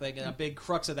War thing, and a big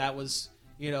crux of that was,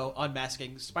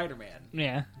 unmasking Spider-Man.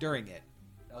 Yeah. During it.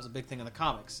 That was a big thing in the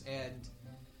comics, and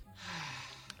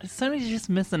Sony's just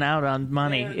missing out on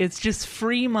money. It's just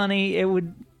free money. It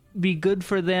would be good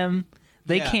for them.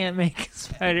 They can't make a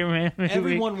Spider-Man movie.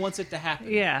 Everyone wants it to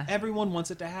happen. Yeah. Everyone wants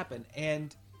it to happen.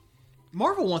 And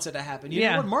Marvel wants it to happen. You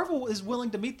know what? Marvel is willing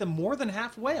to meet them more than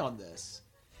halfway on this.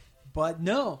 But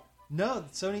no,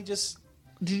 Sony just...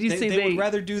 Did you say they would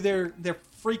rather do their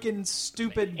freaking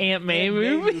stupid Aunt May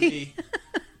movie?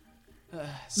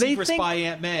 Super Spy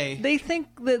Aunt May. They think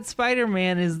that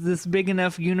Spider-Man is this big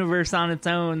enough universe on its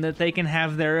own that they can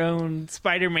have their own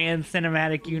Spider-Man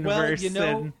cinematic universe.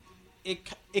 Well,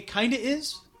 it kind of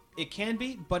is. It can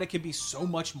be, but it can be so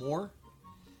much more.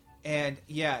 And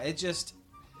yeah, it just...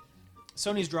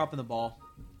 Sony's dropping the ball.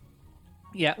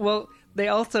 Yeah, well, they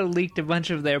also leaked a bunch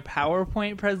of their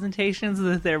PowerPoint presentations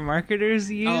that their marketers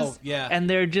use. Oh, yeah. And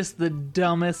they're just the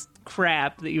dumbest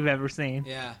crap that you've ever seen.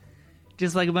 Yeah.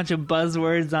 Just like a bunch of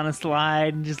buzzwords on a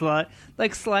slide, and just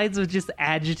like slides with just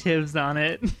adjectives on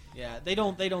it. Yeah, they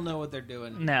don't know what they're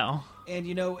doing. No. And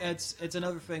it's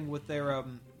another thing with their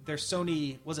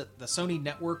Sony, was it the Sony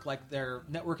network, like their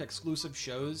network exclusive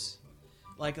shows?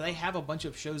 Like they have a bunch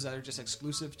of shows that are just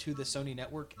exclusive to the Sony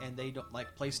network, and they don't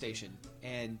like PlayStation,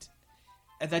 and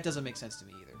that doesn't make sense to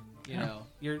me either. You know,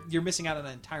 you're missing out on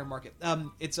an entire market.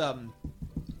 It's a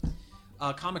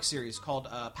comic series called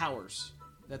Powers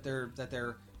that they're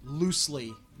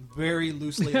very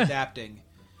loosely adapting.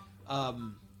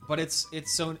 But it's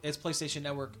PlayStation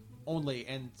Network only,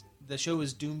 and the show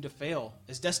is doomed to fail.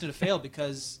 It's destined to fail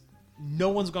because no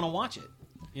one's going to watch it.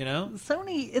 You know, it's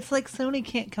like Sony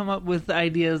can't come up with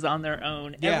ideas on their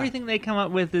own. Yeah. Everything they come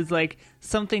up with is like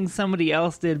something somebody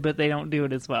else did, but they don't do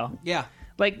it as well. Yeah.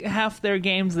 Like half their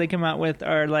games they come out with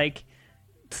are like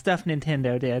stuff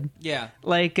Nintendo did. Yeah.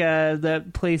 Like the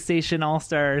PlayStation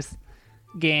All-Stars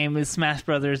game is Smash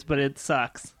Brothers, but it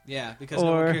sucks. Yeah, because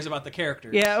no one cares about the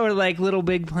characters. Yeah, or like Little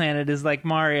Big Planet is like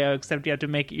Mario, except you have to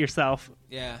make it yourself.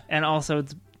 Yeah. And also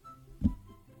its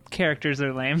characters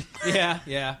are lame.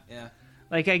 Yeah.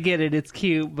 Like, I get it, it's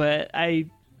cute, but I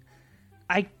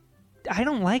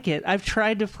don't like it. I've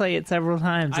tried to play it several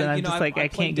times, and I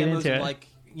can't get into it. Like,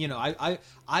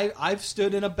 I've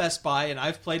stood in a Best Buy, and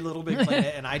I've played Little Big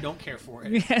Planet, and I don't care for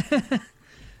it. Yeah.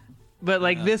 But,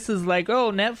 this is like,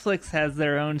 oh, Netflix has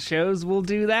their own shows, we'll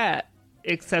do that.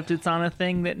 Except it's on a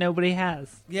thing that nobody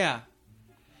has. Yeah.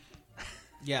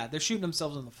 Yeah, they're shooting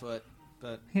themselves in the foot.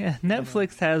 But yeah,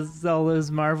 Netflix has all those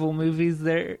Marvel movies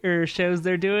or shows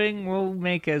they're doing. We'll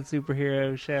make a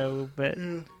superhero show,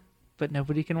 but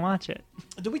nobody can watch it.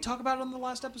 Did we talk about it on the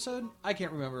last episode? I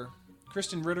can't remember.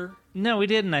 Kristen Ritter? No, we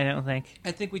didn't, I don't think.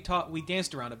 I think we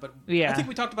danced around it, but yeah. I think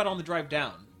we talked about it on the drive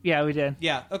down. Yeah, we did.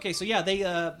 Yeah, okay, so yeah, they,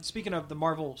 speaking of the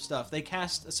Marvel stuff, they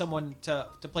cast someone to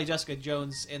play Jessica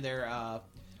Jones in their,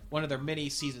 one of their mini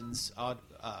seasons on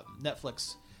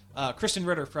Netflix. Kristen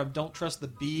Ritter from Don't Trust the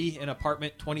Bee in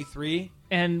Apartment 23.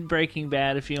 And Breaking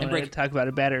Bad, if you want to talk about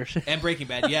it better. And Breaking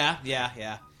Bad,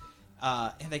 yeah.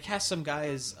 And they cast some guy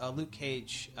as Luke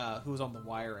Cage, who was on The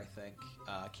Wire, I think.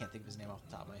 I can't think of his name off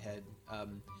the top of my head.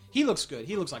 He looks good.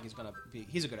 He looks like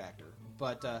he's a good actor.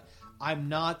 But I'm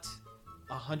not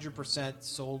 100%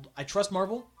 sold. I trust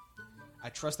Marvel. I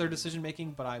trust their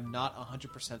decision-making, but I'm not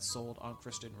 100% sold on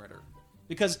Kristen Ritter.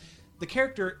 Because the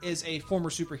character is a former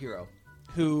superhero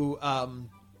who,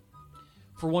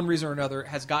 for one reason or another,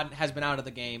 has been out of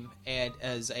the game and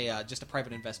as just a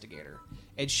private investigator.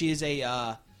 And she is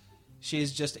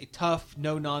just a tough,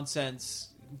 no nonsense,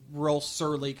 real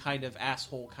surly kind of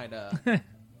asshole kind of.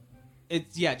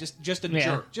 It's just a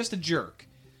jerk, just a jerk.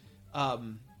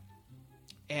 And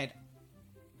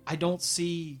I don't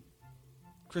see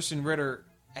Kristen Ritter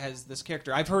as this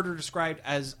character. I've heard her described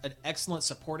as an excellent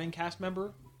supporting cast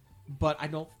member, but I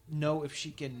don't know if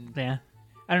she can. Yeah.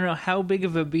 I don't know how big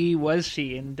of a bee was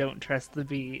she in Don't Trust the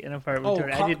Bee in Apartment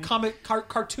 20.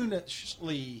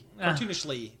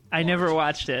 Cartoonishly. I never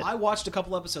watched it. I watched a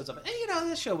couple episodes of it. And,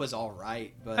 this show was all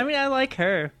right. But I mean, I like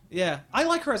her. Yeah, I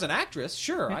like her as an actress,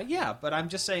 sure. But I'm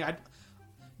just saying,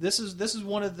 this is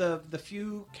one of the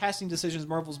few casting decisions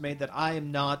Marvel's made that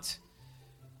I'm not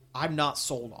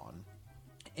sold on.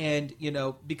 And,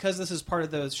 because this is part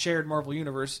of the shared Marvel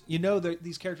universe, that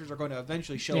these characters are going to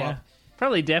eventually show up.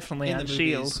 Probably definitely in on the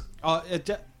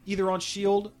S.H.I.E.L.D. Either on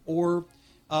S.H.I.E.L.D. or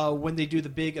when they do the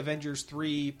big Avengers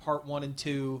 3 Part 1 and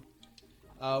 2,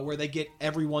 where they get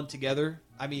everyone together.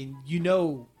 I mean,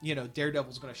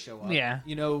 Daredevil's going to show up. Yeah.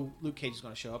 Luke Cage is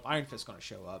going to show up. Iron Fist's going to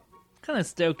show up. Kind of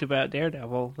stoked about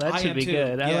Daredevil. That should be too.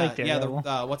 good. Yeah, I like Daredevil.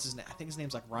 What's his name? I think his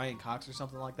name's like Ryan Cox or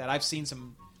something like that. I've seen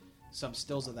some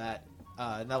stills of that,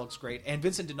 and that looks great. And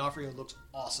Vincent D'Onofrio looks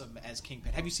awesome as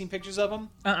Kingpin. Have you seen pictures of him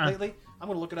lately? I'm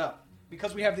going to look it up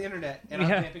because we have the internet, and I'm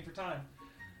camping for time.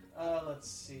 Let's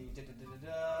see.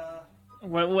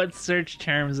 What search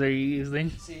terms are you using?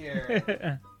 Let's see here.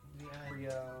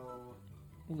 D'Onofrio.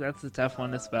 That's a tough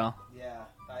one to spell. Yeah,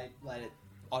 I let it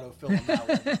autofill on that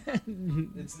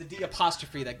one. It's the D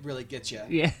apostrophe that really gets you.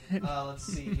 Yeah. Let's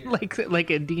see here. like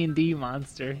a D&D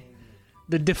monster.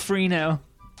 The Defrino.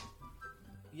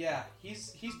 Yeah, he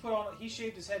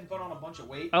shaved his head and put on a bunch of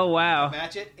weight. Oh wow. To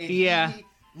match it. And yeah. He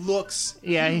looks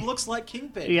like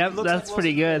Kingpin. Yep, that's like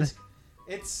pretty good.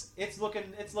 It's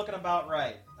looking about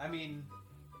right. I mean,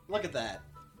 look at that.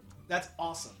 That's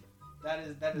awesome. That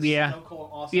is so cool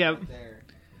and awesome right there.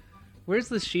 Where's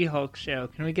the She-Hulk show?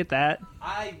 Can we get that?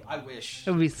 I wish.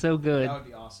 It would be so good. That would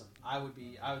be awesome. I would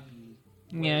be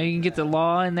Yeah, you can get the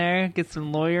law in there, get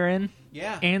some lawyer in.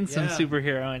 Yeah. And some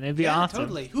superhero in. It'd be awesome.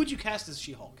 Totally. Who would you cast as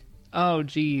She-Hulk? Oh,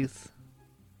 geez.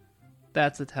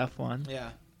 That's a tough one.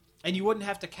 Yeah. And you wouldn't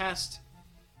have to cast...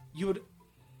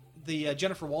 The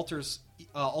Jennifer Walters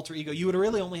alter ego, you would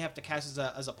really only have to cast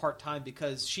as a part-time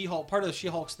because She-Hulk... Part of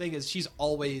She-Hulk's thing is she's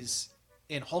always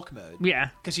in Hulk mode. Yeah.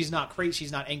 Because she's not crazy.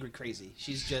 She's not angry crazy.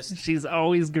 She's just... She's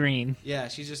always green. Yeah,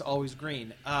 she's just always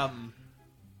green. Oh,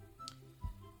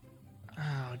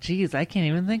 geez. I can't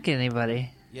even think of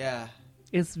anybody. Yeah.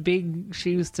 It's big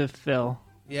shoes to fill.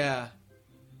 Yeah.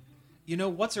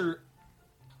 What's her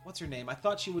name? I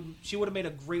thought she would have made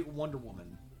a great Wonder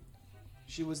Woman.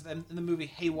 She was in the movie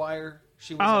Haywire.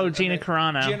 She was Gina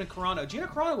Carano. Gina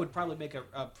Carano would probably make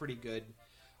a pretty good.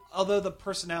 Although the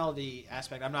personality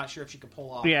aspect, I'm not sure if she could pull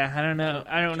off. Yeah, I don't know.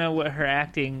 I don't know what her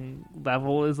acting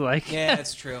level is like. Yeah,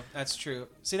 that's true. That's true.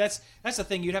 See, that's the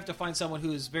thing. You'd have to find someone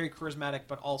who is very charismatic,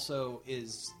 but also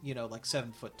is like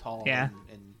 7 foot tall. Yeah.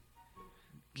 And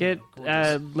get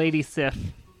Lady Sif.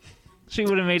 She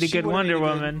would have made a good Wonder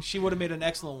Woman. She would have made an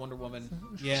excellent Wonder Woman.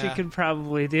 Yeah, she could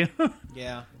probably do.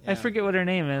 Yeah. I forget what her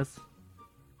name is.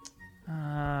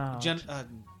 Does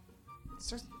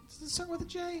it start with a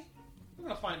J? We're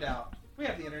gonna find out. We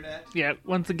have the internet. Yeah.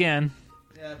 Once again.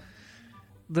 Yeah.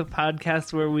 The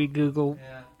podcast where we Google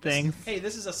things.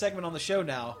 This is a segment on the show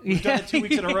now. We've done it 2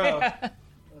 weeks in a row. Let's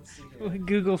see here. We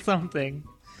Google something.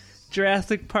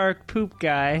 Jurassic Park poop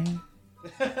guy.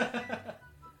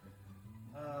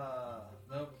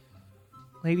 Nope.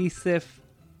 Lady Sif,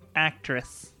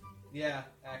 actress. Yeah,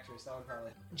 actress. That would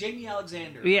probably. Jamie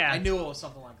Alexander. Yeah. I knew it was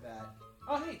something like that.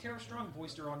 Oh, hey, Tara Strong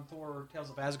voiced her on Thor: Tales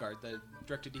of Asgard, the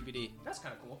direct-to-DVD. That's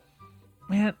kind of cool.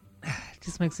 Man, it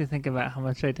just makes me think about how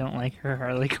much I don't like her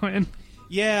Harley Quinn.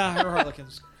 Yeah, her Harley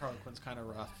Quinn's kind of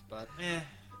rough, but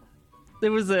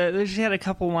She had a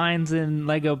couple lines in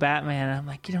Lego Batman. And I'm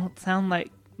like, you don't sound like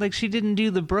she didn't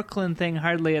do the Brooklyn thing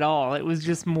hardly at all. It was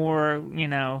just more,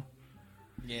 yeah,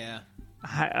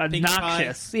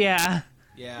 obnoxious. Yeah.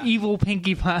 Yeah. Evil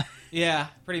Pinkie Pie. Yeah,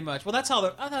 pretty much. Well, that's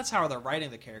how they're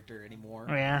writing the character anymore.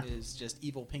 Yeah. Is just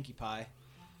evil Pinkie Pie.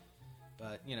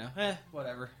 But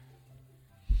whatever.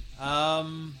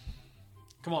 Come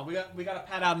on, we got to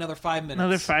pad out another 5 minutes.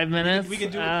 Another 5 minutes. We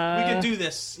can do it. We can do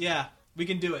this. Yeah, we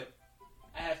can do it.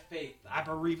 I have faith. I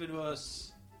believe in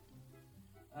us.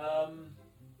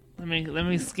 Let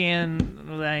me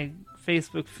scan my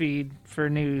Facebook feed for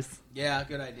news. Yeah,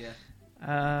 good idea.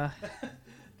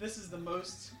 This is the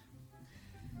most.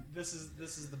 This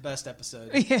is the best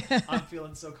episode. Yeah. I'm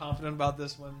feeling so confident about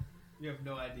this one. You have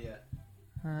no idea.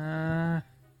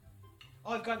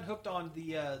 I've gotten hooked on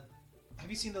the. Have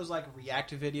you seen those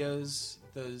reactive videos?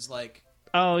 Those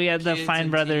Oh yeah, the Kids Fine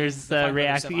and Brothers teens, the Fine Brothers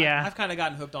react. stuff. Yeah, I've kind of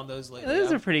gotten hooked on those lately. those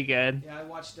yeah. are pretty good. Yeah, I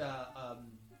watched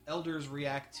elders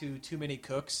react to Too Many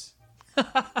Cooks, and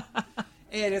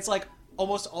it's like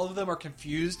almost all of them are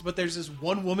confused. But there's this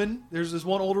one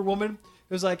older woman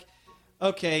who's like,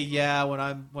 "Okay, yeah, when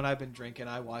I've been drinking,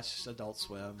 I watch Adult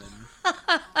Swim, and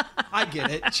I get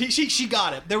it." She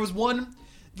got it. There was one,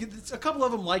 a couple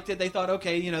of them liked it. They thought,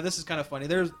 okay, you know, this is kind of funny.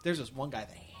 There's this one guy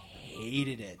that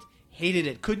hated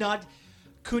it, could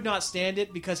not stand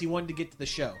it because he wanted to get to the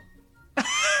show.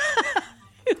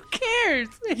 Who cares?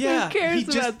 Yeah, Who cares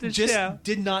he about the just show?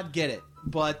 did not get it.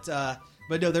 But no,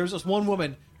 there was this one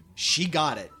woman. She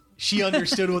got it. She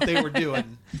understood what they were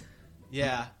doing.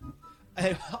 Yeah,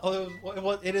 it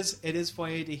is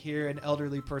funny to hear an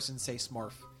elderly person say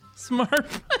Smurf.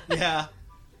 Smurf. Yeah,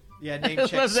 name I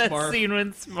check love that Smurf. scene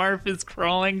when Smurf is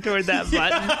crawling toward that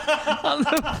button on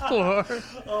the floor.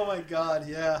 Oh my god,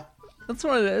 yeah. It's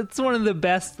one of the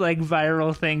best like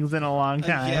viral things in a long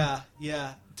time.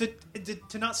 Yeah.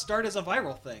 To not start as a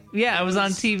viral thing. Yeah, it was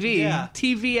on TV. Yeah.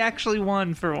 TV actually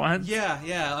won for once.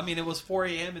 Yeah. I mean, it was 4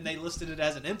 a.m. and they listed it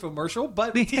as an infomercial,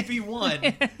 but TV won.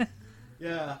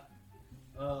 Yeah.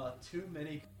 Too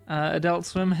many. Adult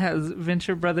Swim has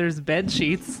Venture Brothers bed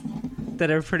sheets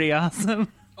that are pretty awesome.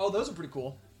 Oh, those are pretty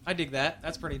cool. I dig that.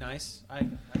 That's pretty nice.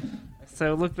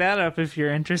 So look that up if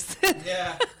you're interested.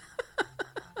 Yeah.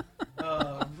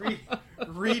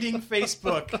 Reading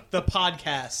Facebook, the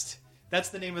podcast. That's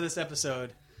the name of this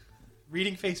episode.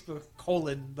 Reading Facebook,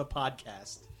 the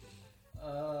podcast.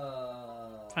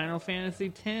 Final Fantasy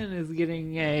X is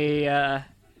getting a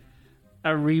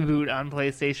reboot on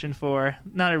PlayStation 4.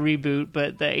 Not a reboot,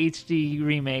 but the HD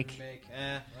remake.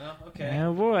 Well, okay.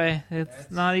 Oh boy,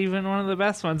 it's not even one of the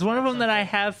best ones. One of them that I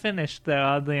have finished, though,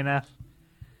 oddly enough.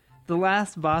 The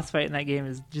last boss fight in that game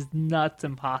is just nuts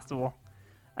impossible.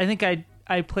 I think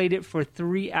I played it for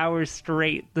 3 hours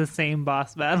straight, the same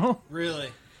boss battle. Really?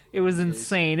 It was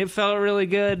insane. It felt really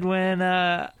good when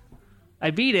I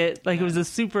beat it. Like, it was a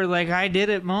super, like, I did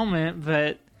it moment,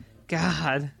 but,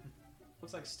 God.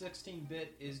 Looks like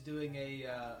 16-Bit is doing a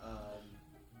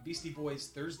Beastie Boys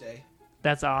Thursday.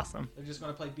 That's awesome. They're just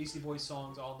going to play Beastie Boys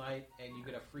songs all night, and you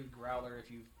get a free growler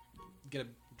if you get a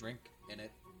drink in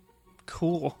it.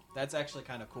 Cool. That's actually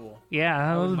kind of cool. Yeah,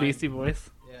 I was love my- Beastie Boys.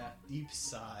 Yeah, deep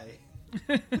sigh.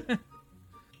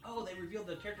 Oh, they revealed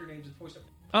the character names in Toy Story.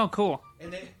 Oh, cool.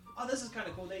 And this is kind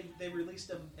of cool. They released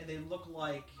them, and they look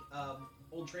like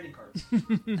old trading cards.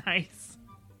 Nice.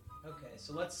 Okay,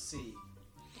 so let's see.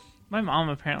 My mom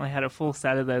apparently had a full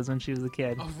set of those when she was a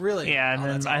kid. Oh, really? Yeah, and Oh,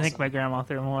 then that's I think awesome. my grandma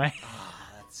threw them away.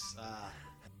 That's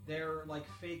they're like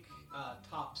fake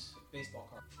Topps baseball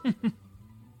cards. And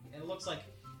it looks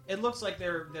like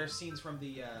they're scenes from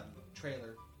the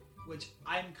trailer, which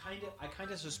I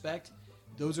kind of suspect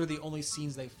those are the only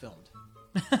scenes they filmed.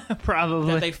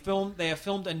 Probably. That they have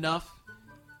filmed enough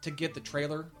to get the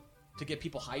trailer, to get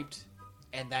people hyped,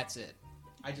 and that's it.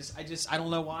 I don't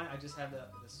know why. I just have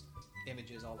this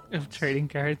images all at once. Of trading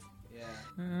cards.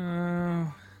 Yeah.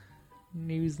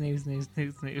 News. Let's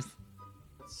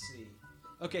see.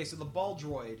 Okay, so the ball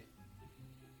droid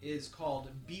is called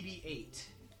BB-8.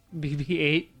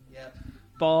 BB-8. Yep.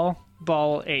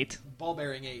 Ball 8. Ball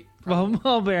bearing 8.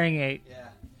 Ball bearing 8. Yeah.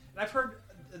 And I've heard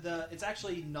it's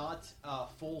actually not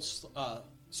full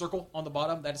circle on the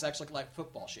bottom. That is actually like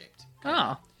football shaped.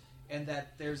 Oh. And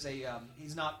that there's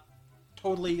he's not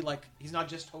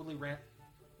just totally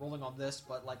rolling on this,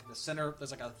 but like the center,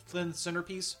 there's like a thin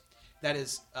centerpiece that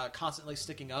is constantly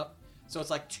sticking up. So it's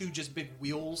like two just big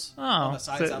wheels on the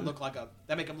sides that make him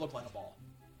look like a ball.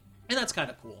 And that's kind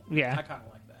of cool. Yeah. I kind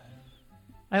of like that.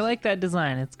 I like that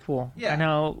design. It's cool. Yeah. I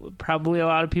know probably a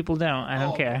lot of people don't. I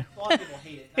don't care. A lot of people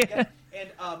hate it. And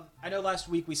I know last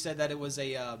week we said that it was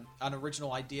an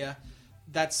original idea.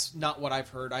 That's not what I've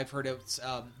heard. I've heard it's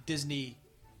Disney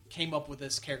came up with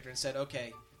this character and said,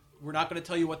 okay, we're not going to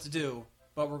tell you what to do,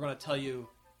 but we're going to tell you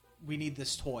we need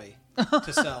this toy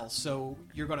to sell, so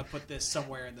you're going to put this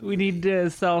somewhere in the We movie. need to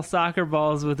sell soccer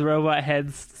balls with robot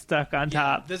heads stuck on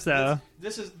top. This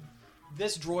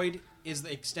droid is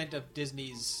the extent of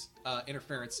Disney's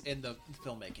interference in the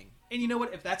filmmaking. And you know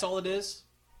what? If that's all it is,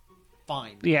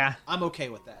 fine. Yeah. I'm okay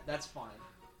with that. That's fine.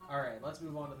 All right, let's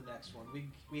move on to the next one.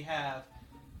 We have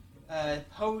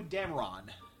Poe Dameron.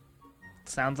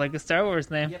 Sounds like a Star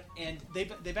Wars name. Yep, and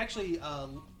they've actually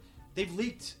they've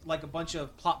leaked like a bunch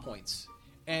of plot points.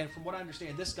 And from what I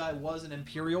understand, this guy was an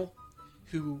Imperial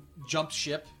who jumped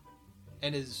ship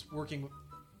and is working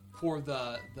for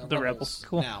the Rebels.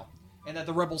 Cool. now. And that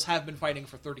the Rebels have been fighting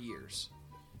for 30 years.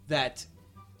 That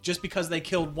just because they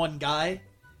killed one guy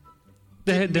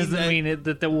That doesn't mean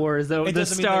that the war is over. The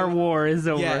Star War is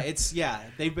over. Yeah,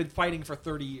 they've been fighting for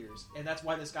 30 years, and that's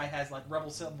why this guy has like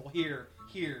rebel symbol here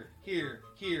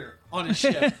on his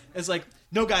ship. It's like,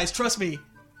 no, guys, trust me,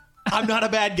 I'm not a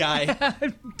bad guy.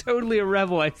 I'm totally a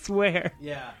rebel, I swear.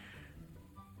 Yeah,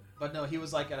 but no, he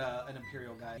was like an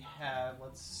Imperial guy. We have,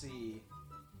 let's see,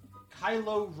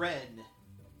 Kylo Ren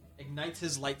ignites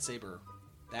his lightsaber.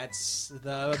 That's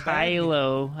the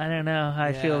Kylo. I don't know how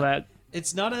I feel about.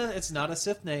 It's not a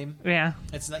Sith name. Yeah.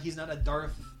 It's not. He's not a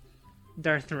Darth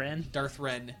Ren. Darth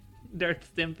Ren. Darth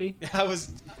Stimpy. I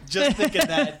was just thinking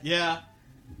that. Yeah.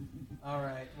 All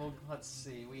right. Well, let's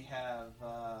see. We have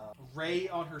Rey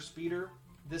on her speeder.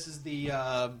 This is the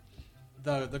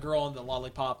girl on the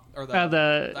lollipop or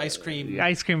the ice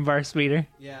cream bar speeder.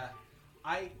 Yeah.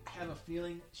 I have a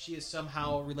feeling she is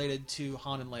somehow related to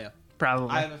Han and Leia. Probably.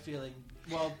 I have a feeling.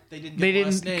 Well, they didn't get the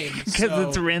last name because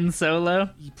it's Ren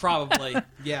Solo. Probably.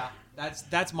 Yeah.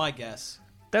 That's my guess.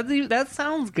 That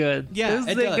sounds good. Yeah,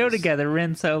 they go together.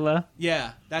 Ren Solo.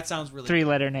 Yeah, that sounds really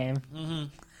 3-letter name. Mm-hmm.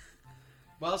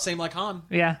 Well, same like Han.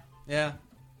 Yeah. Yeah.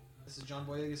 This is John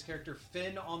Boyega's character,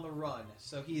 Finn on the Run.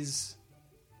 So he's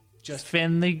just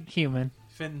Finn the human.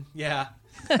 Finn, yeah.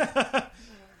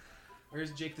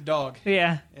 Where's Jake the dog?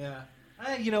 Yeah. Yeah.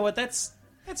 You know what? That's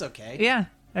okay. Yeah.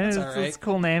 That's all right. It's a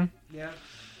cool name. Yeah.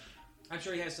 I'm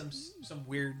sure he has some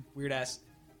weird ass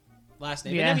last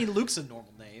name. Yeah. And I mean, Luke's a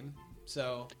normal name,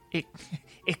 so it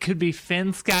could be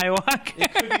Finn Skywalker.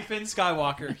 It could be Finn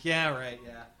Skywalker. Yeah, right.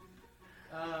 Yeah.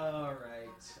 All right.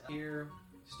 Here,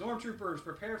 stormtroopers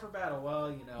prepare for battle.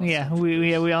 Well, you know. Yeah,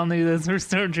 we all knew those were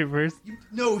stormtroopers.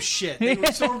 No shit. They were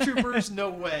stormtroopers. No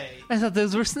way. I thought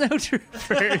those were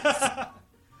snowtroopers.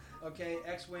 Okay,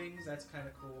 X-wings. That's kind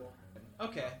of cool.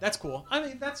 Okay, that's cool. I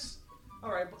mean, that's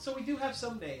all right. So we do have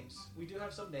some names.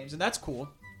 And that's cool.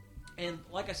 And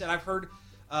like I said, I've heard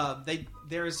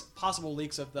there's possible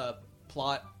leaks of the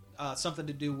plot, something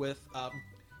to do with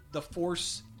the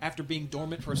Force after being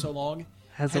dormant for so long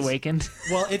has awakened.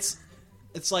 Well, it's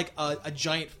like a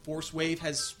giant Force wave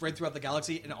has spread throughout the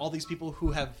galaxy, and all these people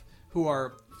who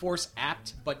are Force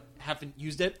apt but haven't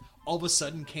used it, all of a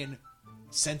sudden can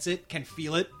sense it, can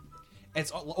feel it. And it's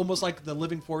almost like the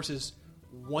living Force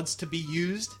wants to be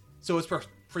used, so it's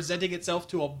presenting itself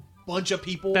to a bunch of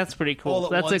people. That's pretty cool.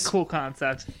 That's once. A cool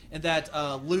concept. And that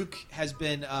Luke has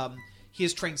been he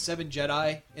has trained 7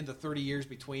 Jedi in the 30 years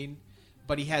between,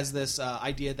 but he has this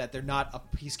idea that they're not a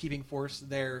peacekeeping force.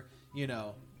 They're, you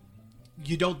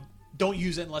don't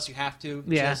use it unless you have to.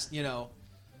 Yeah. Just,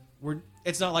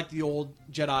 it's not like the old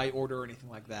Jedi Order or anything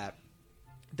like that.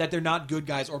 That they're not good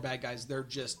guys or bad guys. They're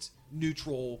just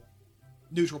neutral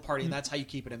party, and that's how you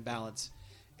keep it in balance.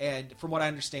 And from what I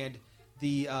understand,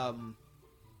 the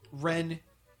Ren,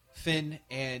 Finn,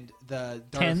 and the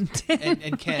Darth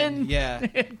and Ken, yeah,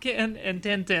 Ken and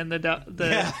Tintin, the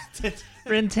yeah.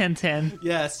 Ren Tintin.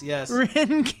 Yes.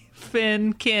 Ren,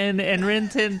 Finn, Ken, and Ren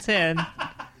Tintin.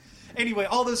 Anyway,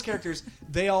 all those characters,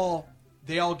 they all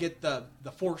get the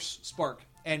Force spark,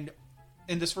 and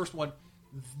in this first one,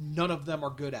 none of them are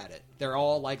good at it. They're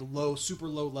all like super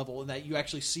low level, and that you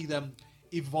actually see them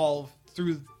evolve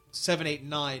through 7, 8, and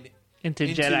 9 into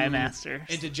Jedi Masters.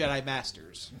 Into Jedi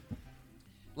Masters.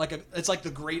 It's like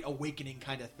the Great Awakening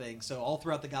kind of thing. So all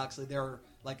throughout the galaxy, there are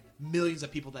like millions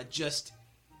of people that just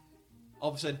all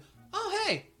of a sudden, oh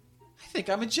hey, I think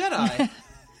I'm a Jedi.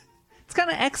 It's kind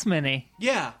of X-Men-y.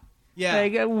 Yeah.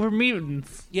 Like, we're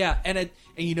mutants. Yeah, and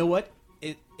you know what?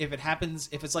 If it happens,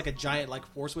 if it's like a giant like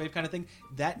force wave kind of thing,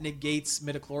 that negates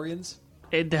midichlorians.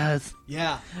 It does.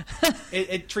 Yeah.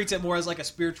 it treats it more as like a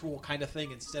spiritual kind of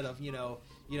thing instead of,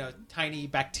 tiny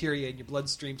bacteria in your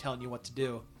bloodstream telling you what to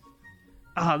do.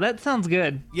 Oh, that sounds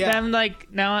good. Yeah.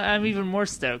 I'm even more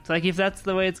stoked. Like, if that's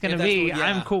the way it's going to be,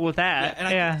 I'm cool with that.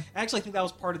 Yeah, I actually think that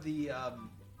was part of the...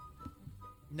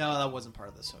 no, that wasn't part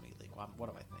of the Sony leak. What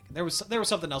am I thinking? There was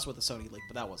something else with the Sony leak,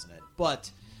 but that wasn't it. But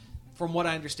from what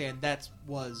I understand, that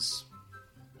was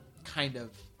kind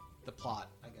of the plot,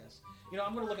 I guess.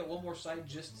 I'm going to look at one more site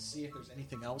just to see if there's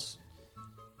anything else.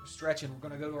 We're stretching. We're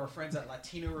going to go to our friends at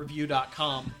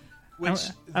LatinoReview.com. I'm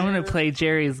going to play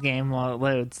Jerry's game while it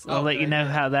loads. I'll let you know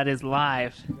how that is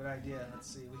live. Good idea. Let's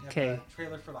see. We have a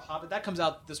trailer for The Hobbit. That comes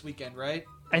out this weekend, right?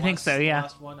 I think so, yeah. The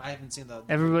last one. I haven't seen the...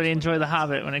 Everybody enjoy The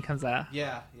Hobbit when it comes out.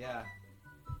 Yeah.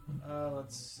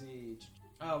 Let's see.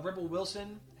 Rebel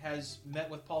Wilson has met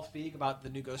with Paul Feig about the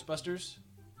new Ghostbusters.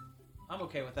 I'm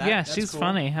okay with that. Yeah, That's she's cool.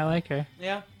 funny. I like her.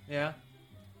 Yeah.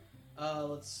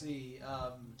 Let's see.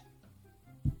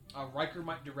 Riker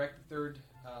might direct the third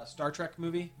Star Trek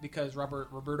movie because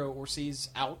Roberto Orci's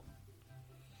out.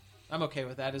 I'm okay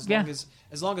with that as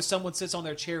long as someone sits on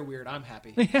their chair weird. I'm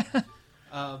happy.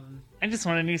 I just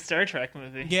want a new Star Trek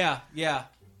movie. Yeah.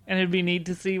 And it'd be neat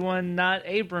to see one not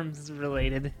Abrams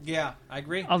related. Yeah, I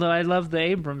agree. Although I love the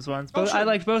Abrams ones, but sure. I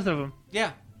liked both of them.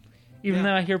 Yeah. Even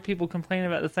though I hear people complain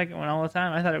about the second one all the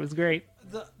time, I thought it was great.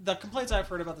 The complaints I've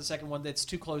heard about the second one, that's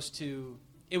too close to...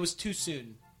 It was too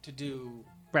soon to do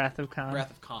Wrath of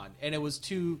Khan. And it was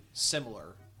too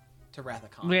similar to Wrath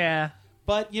of Khan. Yeah.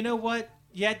 But you know what?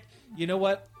 You know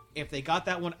what? If they got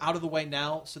that one out of the way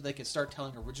now so they could start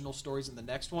telling original stories in the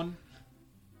next one,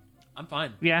 I'm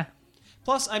fine. Yeah.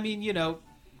 Plus, I mean,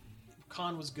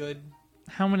 Khan was good.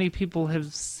 How many people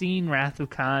have seen Wrath of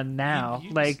Khan now?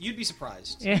 You'd be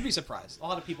surprised. Yeah. You'd be surprised. A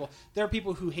lot of people. There are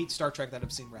people who hate Star Trek that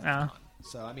have seen Wrath of Khan.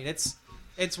 So I mean, it's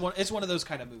one of those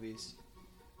kind of movies.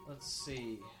 Let's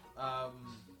see.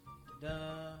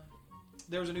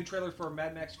 There was a new trailer for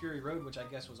Mad Max Fury Road, which I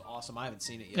guess was awesome. I haven't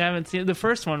seen it yet. I haven't seen it. The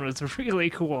first one was really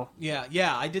cool.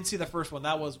 Yeah, I did see the first one.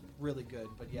 That was really good.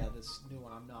 But yeah, this new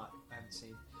one I haven't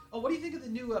seen. Oh, what do you think of the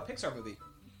new Pixar movie?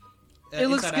 It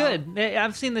looks good.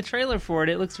 I've seen the trailer for it.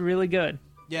 It looks really good.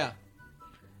 Yeah.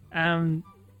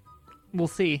 We'll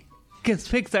see. Because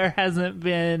Pixar hasn't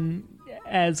been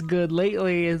as good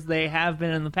lately as they have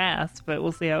been in the past, but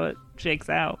we'll see how it shakes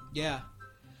out. Yeah.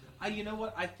 You know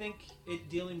what? I think it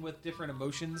dealing with different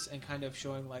emotions and kind of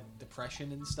showing like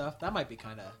depression and stuff, that might be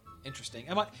kind of interesting.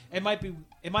 It might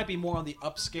be more on the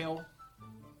upscale.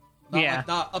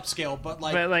 Not upscale, but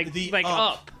like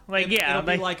up. It'll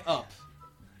be like Up.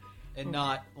 And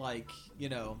not like,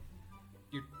 your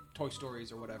Toy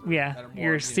Stories or whatever. Yeah, that are more,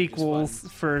 your sequels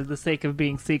for the sake of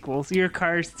being sequels. Your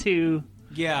Cars 2.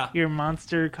 Yeah. Your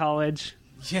Monster College.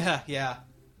 Yeah.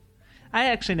 I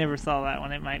actually never saw that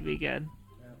one. It might be good.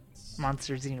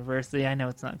 Monsters University. I know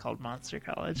it's not called Monster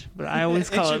College, but I always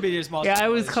call it. Should be just Monster I College.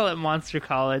 always call it Monster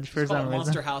College for some reason.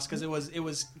 Monster House because it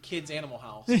was kids' Animal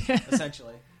House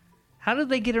essentially. How did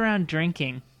they get around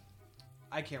drinking?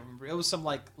 I can't remember. It was some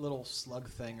like little slug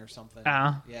thing or something.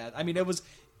 Oh. Yeah, I mean it was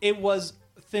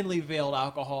thinly veiled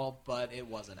alcohol, but it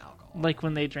wasn't alcohol. Like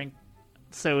when they drink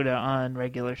soda on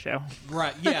regular show.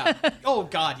 Right. Yeah. Oh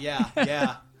God.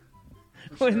 Yeah.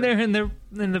 When they're in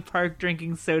the park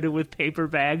drinking soda with paper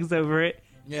bags over it.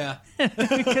 Yeah.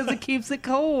 Because it keeps it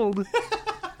cold.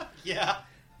 Yeah.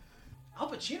 Al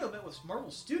Pacino met with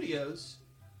Marvel Studios.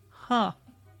 Huh.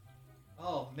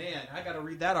 Oh man, I got to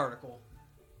read that article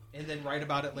and then write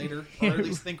about it later, or at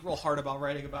least think real hard about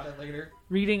writing about it later.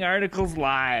 Reading articles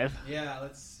live. Yeah.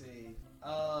 Let's see.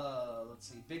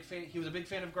 Big fan. He was a big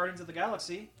fan of Guardians of the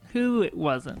Galaxy. Who it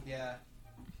wasn't? Yeah.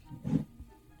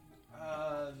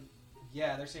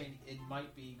 Yeah, they're saying it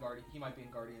might be Guardian. He might be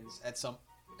in Guardians as some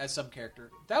character.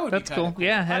 That would That's be cool.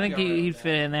 Yeah, I think he'd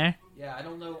fit in there. Yeah, I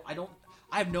don't know. I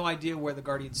have no idea where the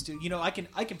Guardians 2. I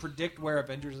can predict where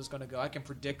Avengers is going to go. I can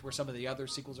predict where some of the other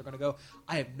sequels are going to go.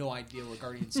 I have no idea where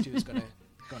Guardians 2 is going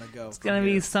to go. It's going to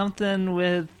be something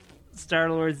with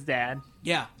Star-Lord's dad.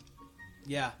 Yeah.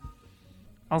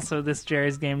 Also, this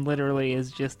Jerry's game literally is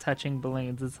just touching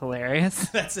balloons. It's hilarious.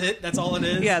 That's it? That's all it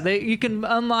is? Yeah, you can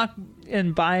unlock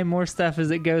and buy more stuff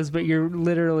as it goes, but you're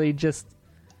literally just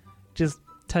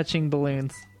touching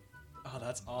balloons. Oh,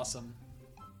 that's awesome.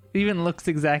 It even looks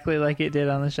exactly like it did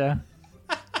on the show.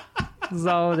 This is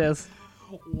all it is.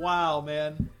 Wow,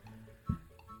 man.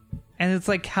 And it's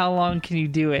like, how long can you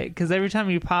do it? Because every time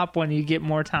you pop one, you get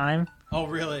more time. Oh,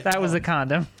 really? That was a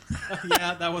condom.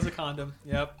 Yeah, that was a condom.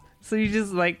 Yep. So you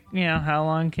just how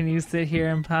long can you sit here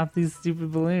and pop these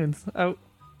stupid balloons? Oh,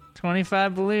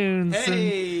 25 balloons.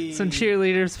 Hey! And some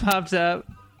cheerleaders popped up.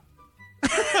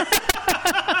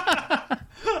 I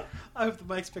hope the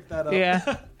mics picked that up.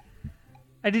 Yeah.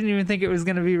 I didn't even think it was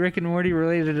going to be Rick and Morty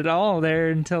related at all there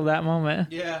until that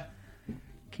moment. Yeah.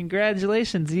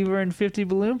 Congratulations, you earned 50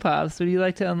 balloon pops. Would you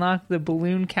like to unlock the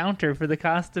balloon counter for the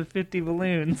cost of 50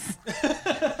 balloons?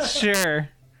 Sure.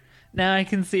 Now I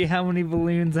can see how many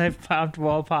balloons I've popped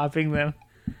while popping them.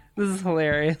 This is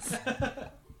hilarious.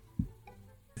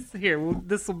 Here,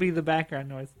 this will be the background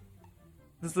noise.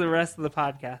 This is the rest of the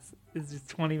podcast. It's just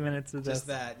 20 minutes of this. Just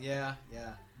that, yeah.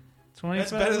 25?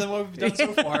 That's better than what we've done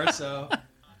so far, so...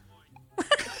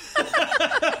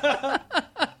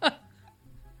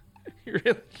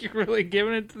 You're really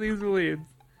giving it to these balloons.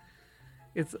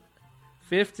 It's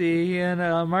 50 and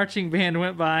a marching band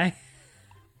went by.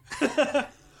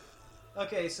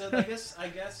 Okay, so I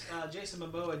guess Jason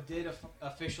Momoa did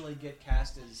officially get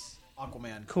cast as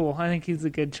Aquaman. Cool. I think he's a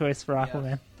good choice for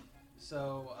Aquaman. Yeah.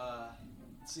 So,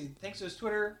 let's see. Thanks to his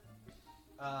Twitter,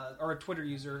 or a Twitter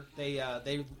user, they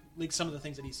leaked some of the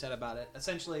things that he said about it.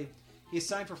 Essentially, He's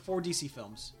signed for 4 DC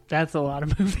films. That's a lot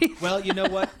of movies. Well, you know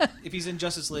what? If he's in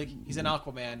Justice League, he's in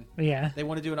Aquaman. Yeah. They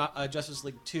want to do a Justice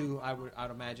League 2, I'd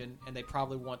imagine, and they're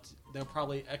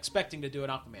probably expecting to do an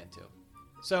Aquaman 2.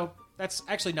 So that's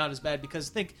actually not as bad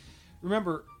because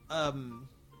remember,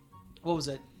 what was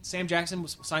it? Sam Jackson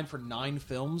was signed for 9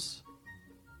 films.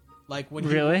 Like when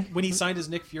he signed as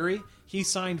Nick Fury, he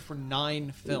signed for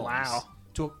 9 films. Wow.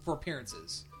 For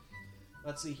appearances.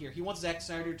 Let's see here. He wants Zack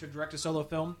Snyder to direct a solo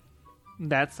film.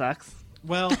 That sucks.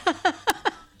 Well,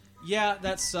 yeah,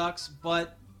 that sucks.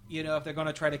 But if they're going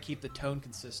to try to keep the tone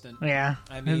consistent, Yeah.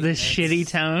 I mean, the shitty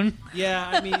tone. Yeah,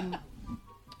 I mean,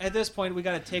 at this point, we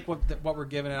got to take what we're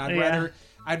given, and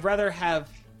I'd rather have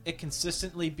it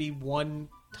consistently be one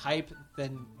type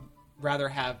than rather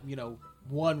have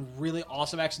one really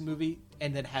awesome action movie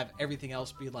and then have everything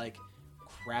else be like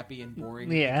crappy and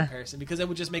boring in comparison, because it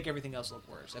would just make everything else look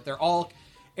worse. If they're all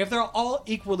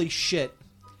equally shit,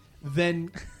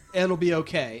 then it'll be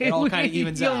okay. It all kind of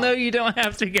evens out. You'll know you don't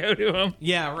have to go to them.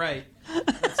 Yeah, right.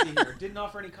 Let's see here. Didn't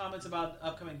offer any comments about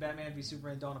upcoming Batman v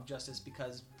Superman: Dawn of Justice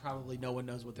because probably no one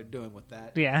knows what they're doing with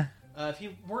that. Yeah. If he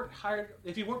weren't playing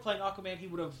Aquaman, he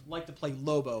would have liked to play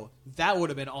Lobo. That would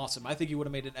have been awesome. I think he would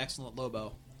have made an excellent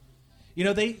Lobo.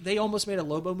 They almost made a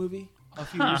Lobo movie a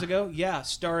few years ago. Yeah,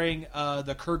 starring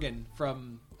the Kurgan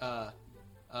from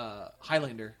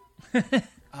Highlander.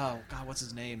 Oh God, what's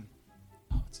his name?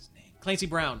 Clancy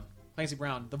Brown,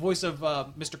 the voice of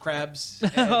Mr. Krabs.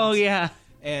 Oh yeah.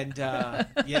 And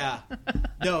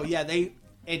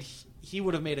he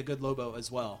would have made a good Lobo as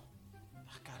well.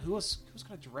 God, who was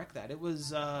going to direct that? It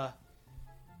was the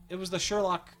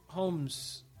Sherlock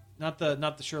Holmes, not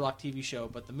the Sherlock TV show,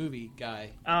 but the movie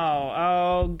guy.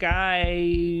 Oh,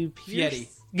 Guy Fieri.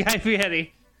 Guy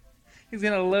Fieri. He's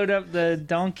gonna load up the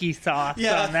donkey sauce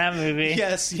on that movie.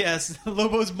 Yes.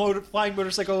 Lobo's flying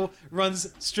motorcycle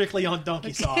runs strictly on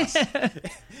donkey sauce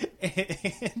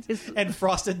and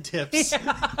frosted tips.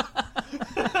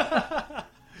 Yeah.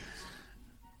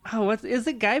 Oh, is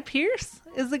it Guy Pearce?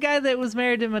 Is the guy that was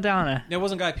married to Madonna? No, it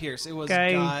wasn't Guy Pearce. It was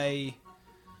Guy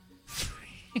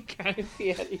Guy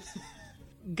Fieri.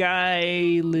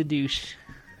 Guy Ledouche.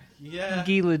 Yeah.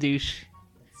 Guy Ledouche.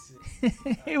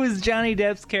 It was Johnny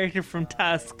Depp's character from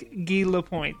Tusk, Guy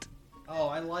Lapointe. Oh,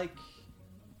 I like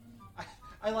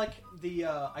the.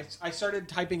 I started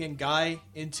typing in Guy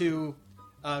into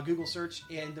Google search,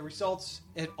 and the results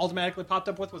it automatically popped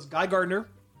up with was Guy Gardner,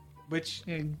 which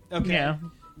okay, Yeah.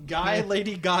 Guy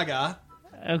Lady Gaga,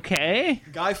 Okay.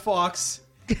 Guy Fawkes,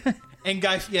 and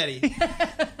Guy Fieri.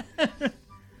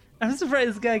 I'm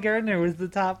surprised Guy Gardner was the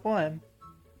top one.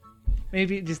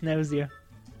 Maybe it just knows you.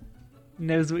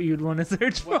 Knows what you'd want to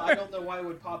search for. Well, I don't know why it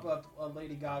would pop up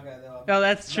Lady Gaga though. Oh,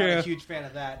 that's true. I'm not a huge fan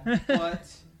of that, but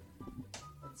let's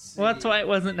see. Well, that's why it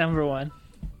wasn't number one.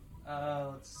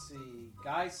 Let's see.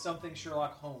 Guy something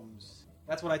Sherlock Holmes.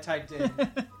 That's what I typed in.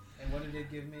 And what did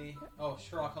it give me? Oh,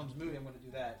 Sherlock Holmes movie. I'm going to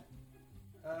do that.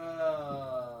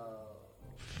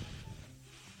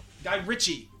 Guy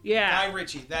Ritchie. Yeah. Guy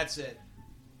Ritchie. That's it.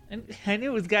 And I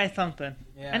knew it was Guy something.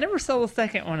 Yeah. I never saw the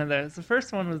second one of those. The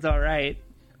first one was all right.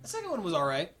 The second one was all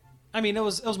right. I mean, it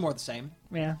was more the same.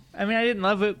 Yeah. I mean, I didn't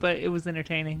love it, but it was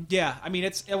entertaining. Yeah. I mean,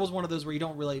 it was one of those where you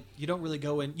don't really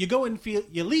go in. You go in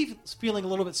you leave feeling a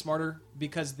little bit smarter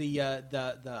because the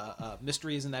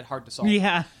mystery isn't that hard to solve.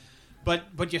 Yeah.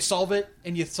 But you solve it,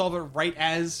 and you solve it right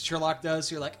as Sherlock does.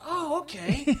 So you're like, oh,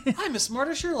 okay, I'm as smart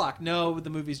as Sherlock. No,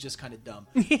 the movie's just kind of dumb.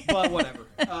 But whatever.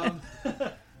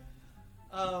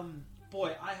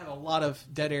 Boy, I have a lot of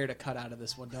dead air to cut out of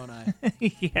this one, don't I?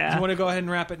 Yeah. You want to go ahead and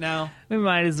wrap it now? We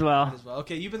might as well.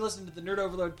 Okay, you've been listening to the Nerd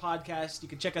Overload podcast. You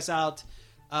can check us out.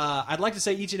 I'd like to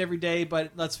say each and every day,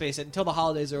 but let's face it, until the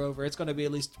holidays are over, it's going to be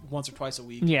at least once or twice a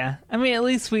week. Yeah. I mean, at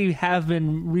least we have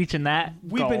been reaching that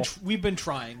goal. We've been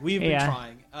trying. We've been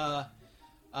trying.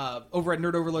 Over at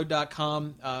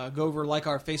nerdoverload.com, go over like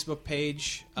our Facebook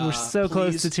page. We're so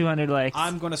close to 200 likes.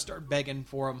 I'm going to start begging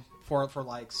for them for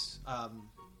likes.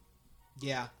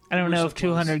 Yeah. I don't know if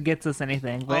 200 gets us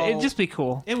anything, but it'd just be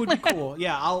cool. It would be cool.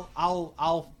 Yeah,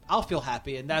 I'll feel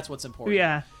happy, and that's what's important.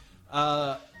 Yeah.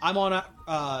 I'm on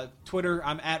Twitter.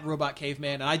 I'm at Robot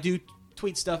Caveman, and I do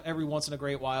tweet stuff every once in a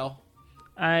great while.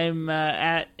 I'm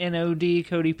at NOD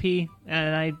Cody P,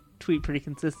 and I tweet pretty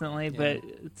consistently, but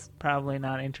it's probably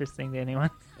not interesting to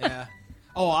anyone. Yeah.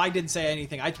 Oh, I didn't say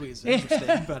anything I tweet is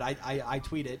interesting, but I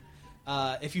tweet it.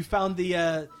 If you found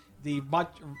the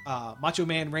Macho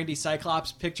Man Randy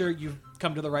Cyclops picture, you've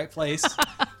come to the right place.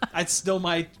 It's still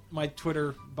my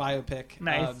Twitter bio pic.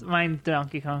 Nice. Mine's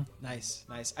Donkey Kong. Nice.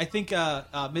 I think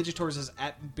Midgetor's is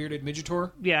at Bearded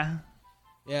Midgetor. Yeah.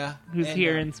 Yeah. Who's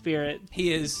here in spirit.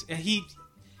 He is.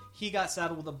 he got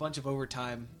saddled with a bunch of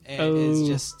overtime, and is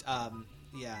just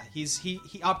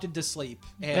he opted to sleep.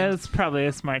 And that's probably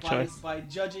a smart choice. By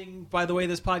judging by the way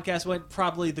this podcast went,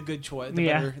 probably the good choice,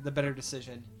 the better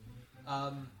decision.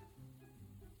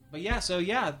 But yeah, so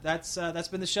yeah, that's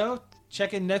been the show.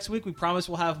 Check in next week. We promise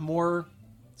we'll have more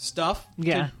stuff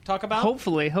to talk about.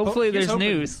 Hopefully there's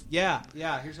news. Yeah,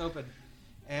 here's hoping.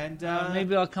 And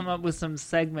maybe I'll come up with some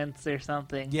segments or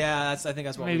something. Yeah, I think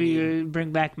that's what maybe we need. You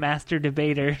bring back Master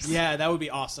Debaters. Yeah, that would be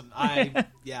awesome. I'm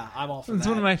all for that. It's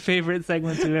one of my favorite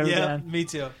segments we've ever done. Me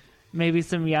too. Maybe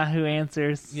some Yahoo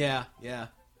Answers. Yeah.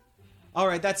 All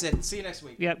right, that's it. See you next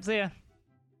week. Yep, see ya.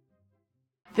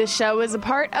 This show is a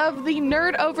part of the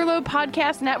Nerd Overload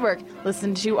Podcast Network.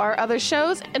 Listen to our other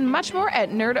shows and much more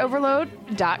at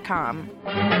nerdoverload.com.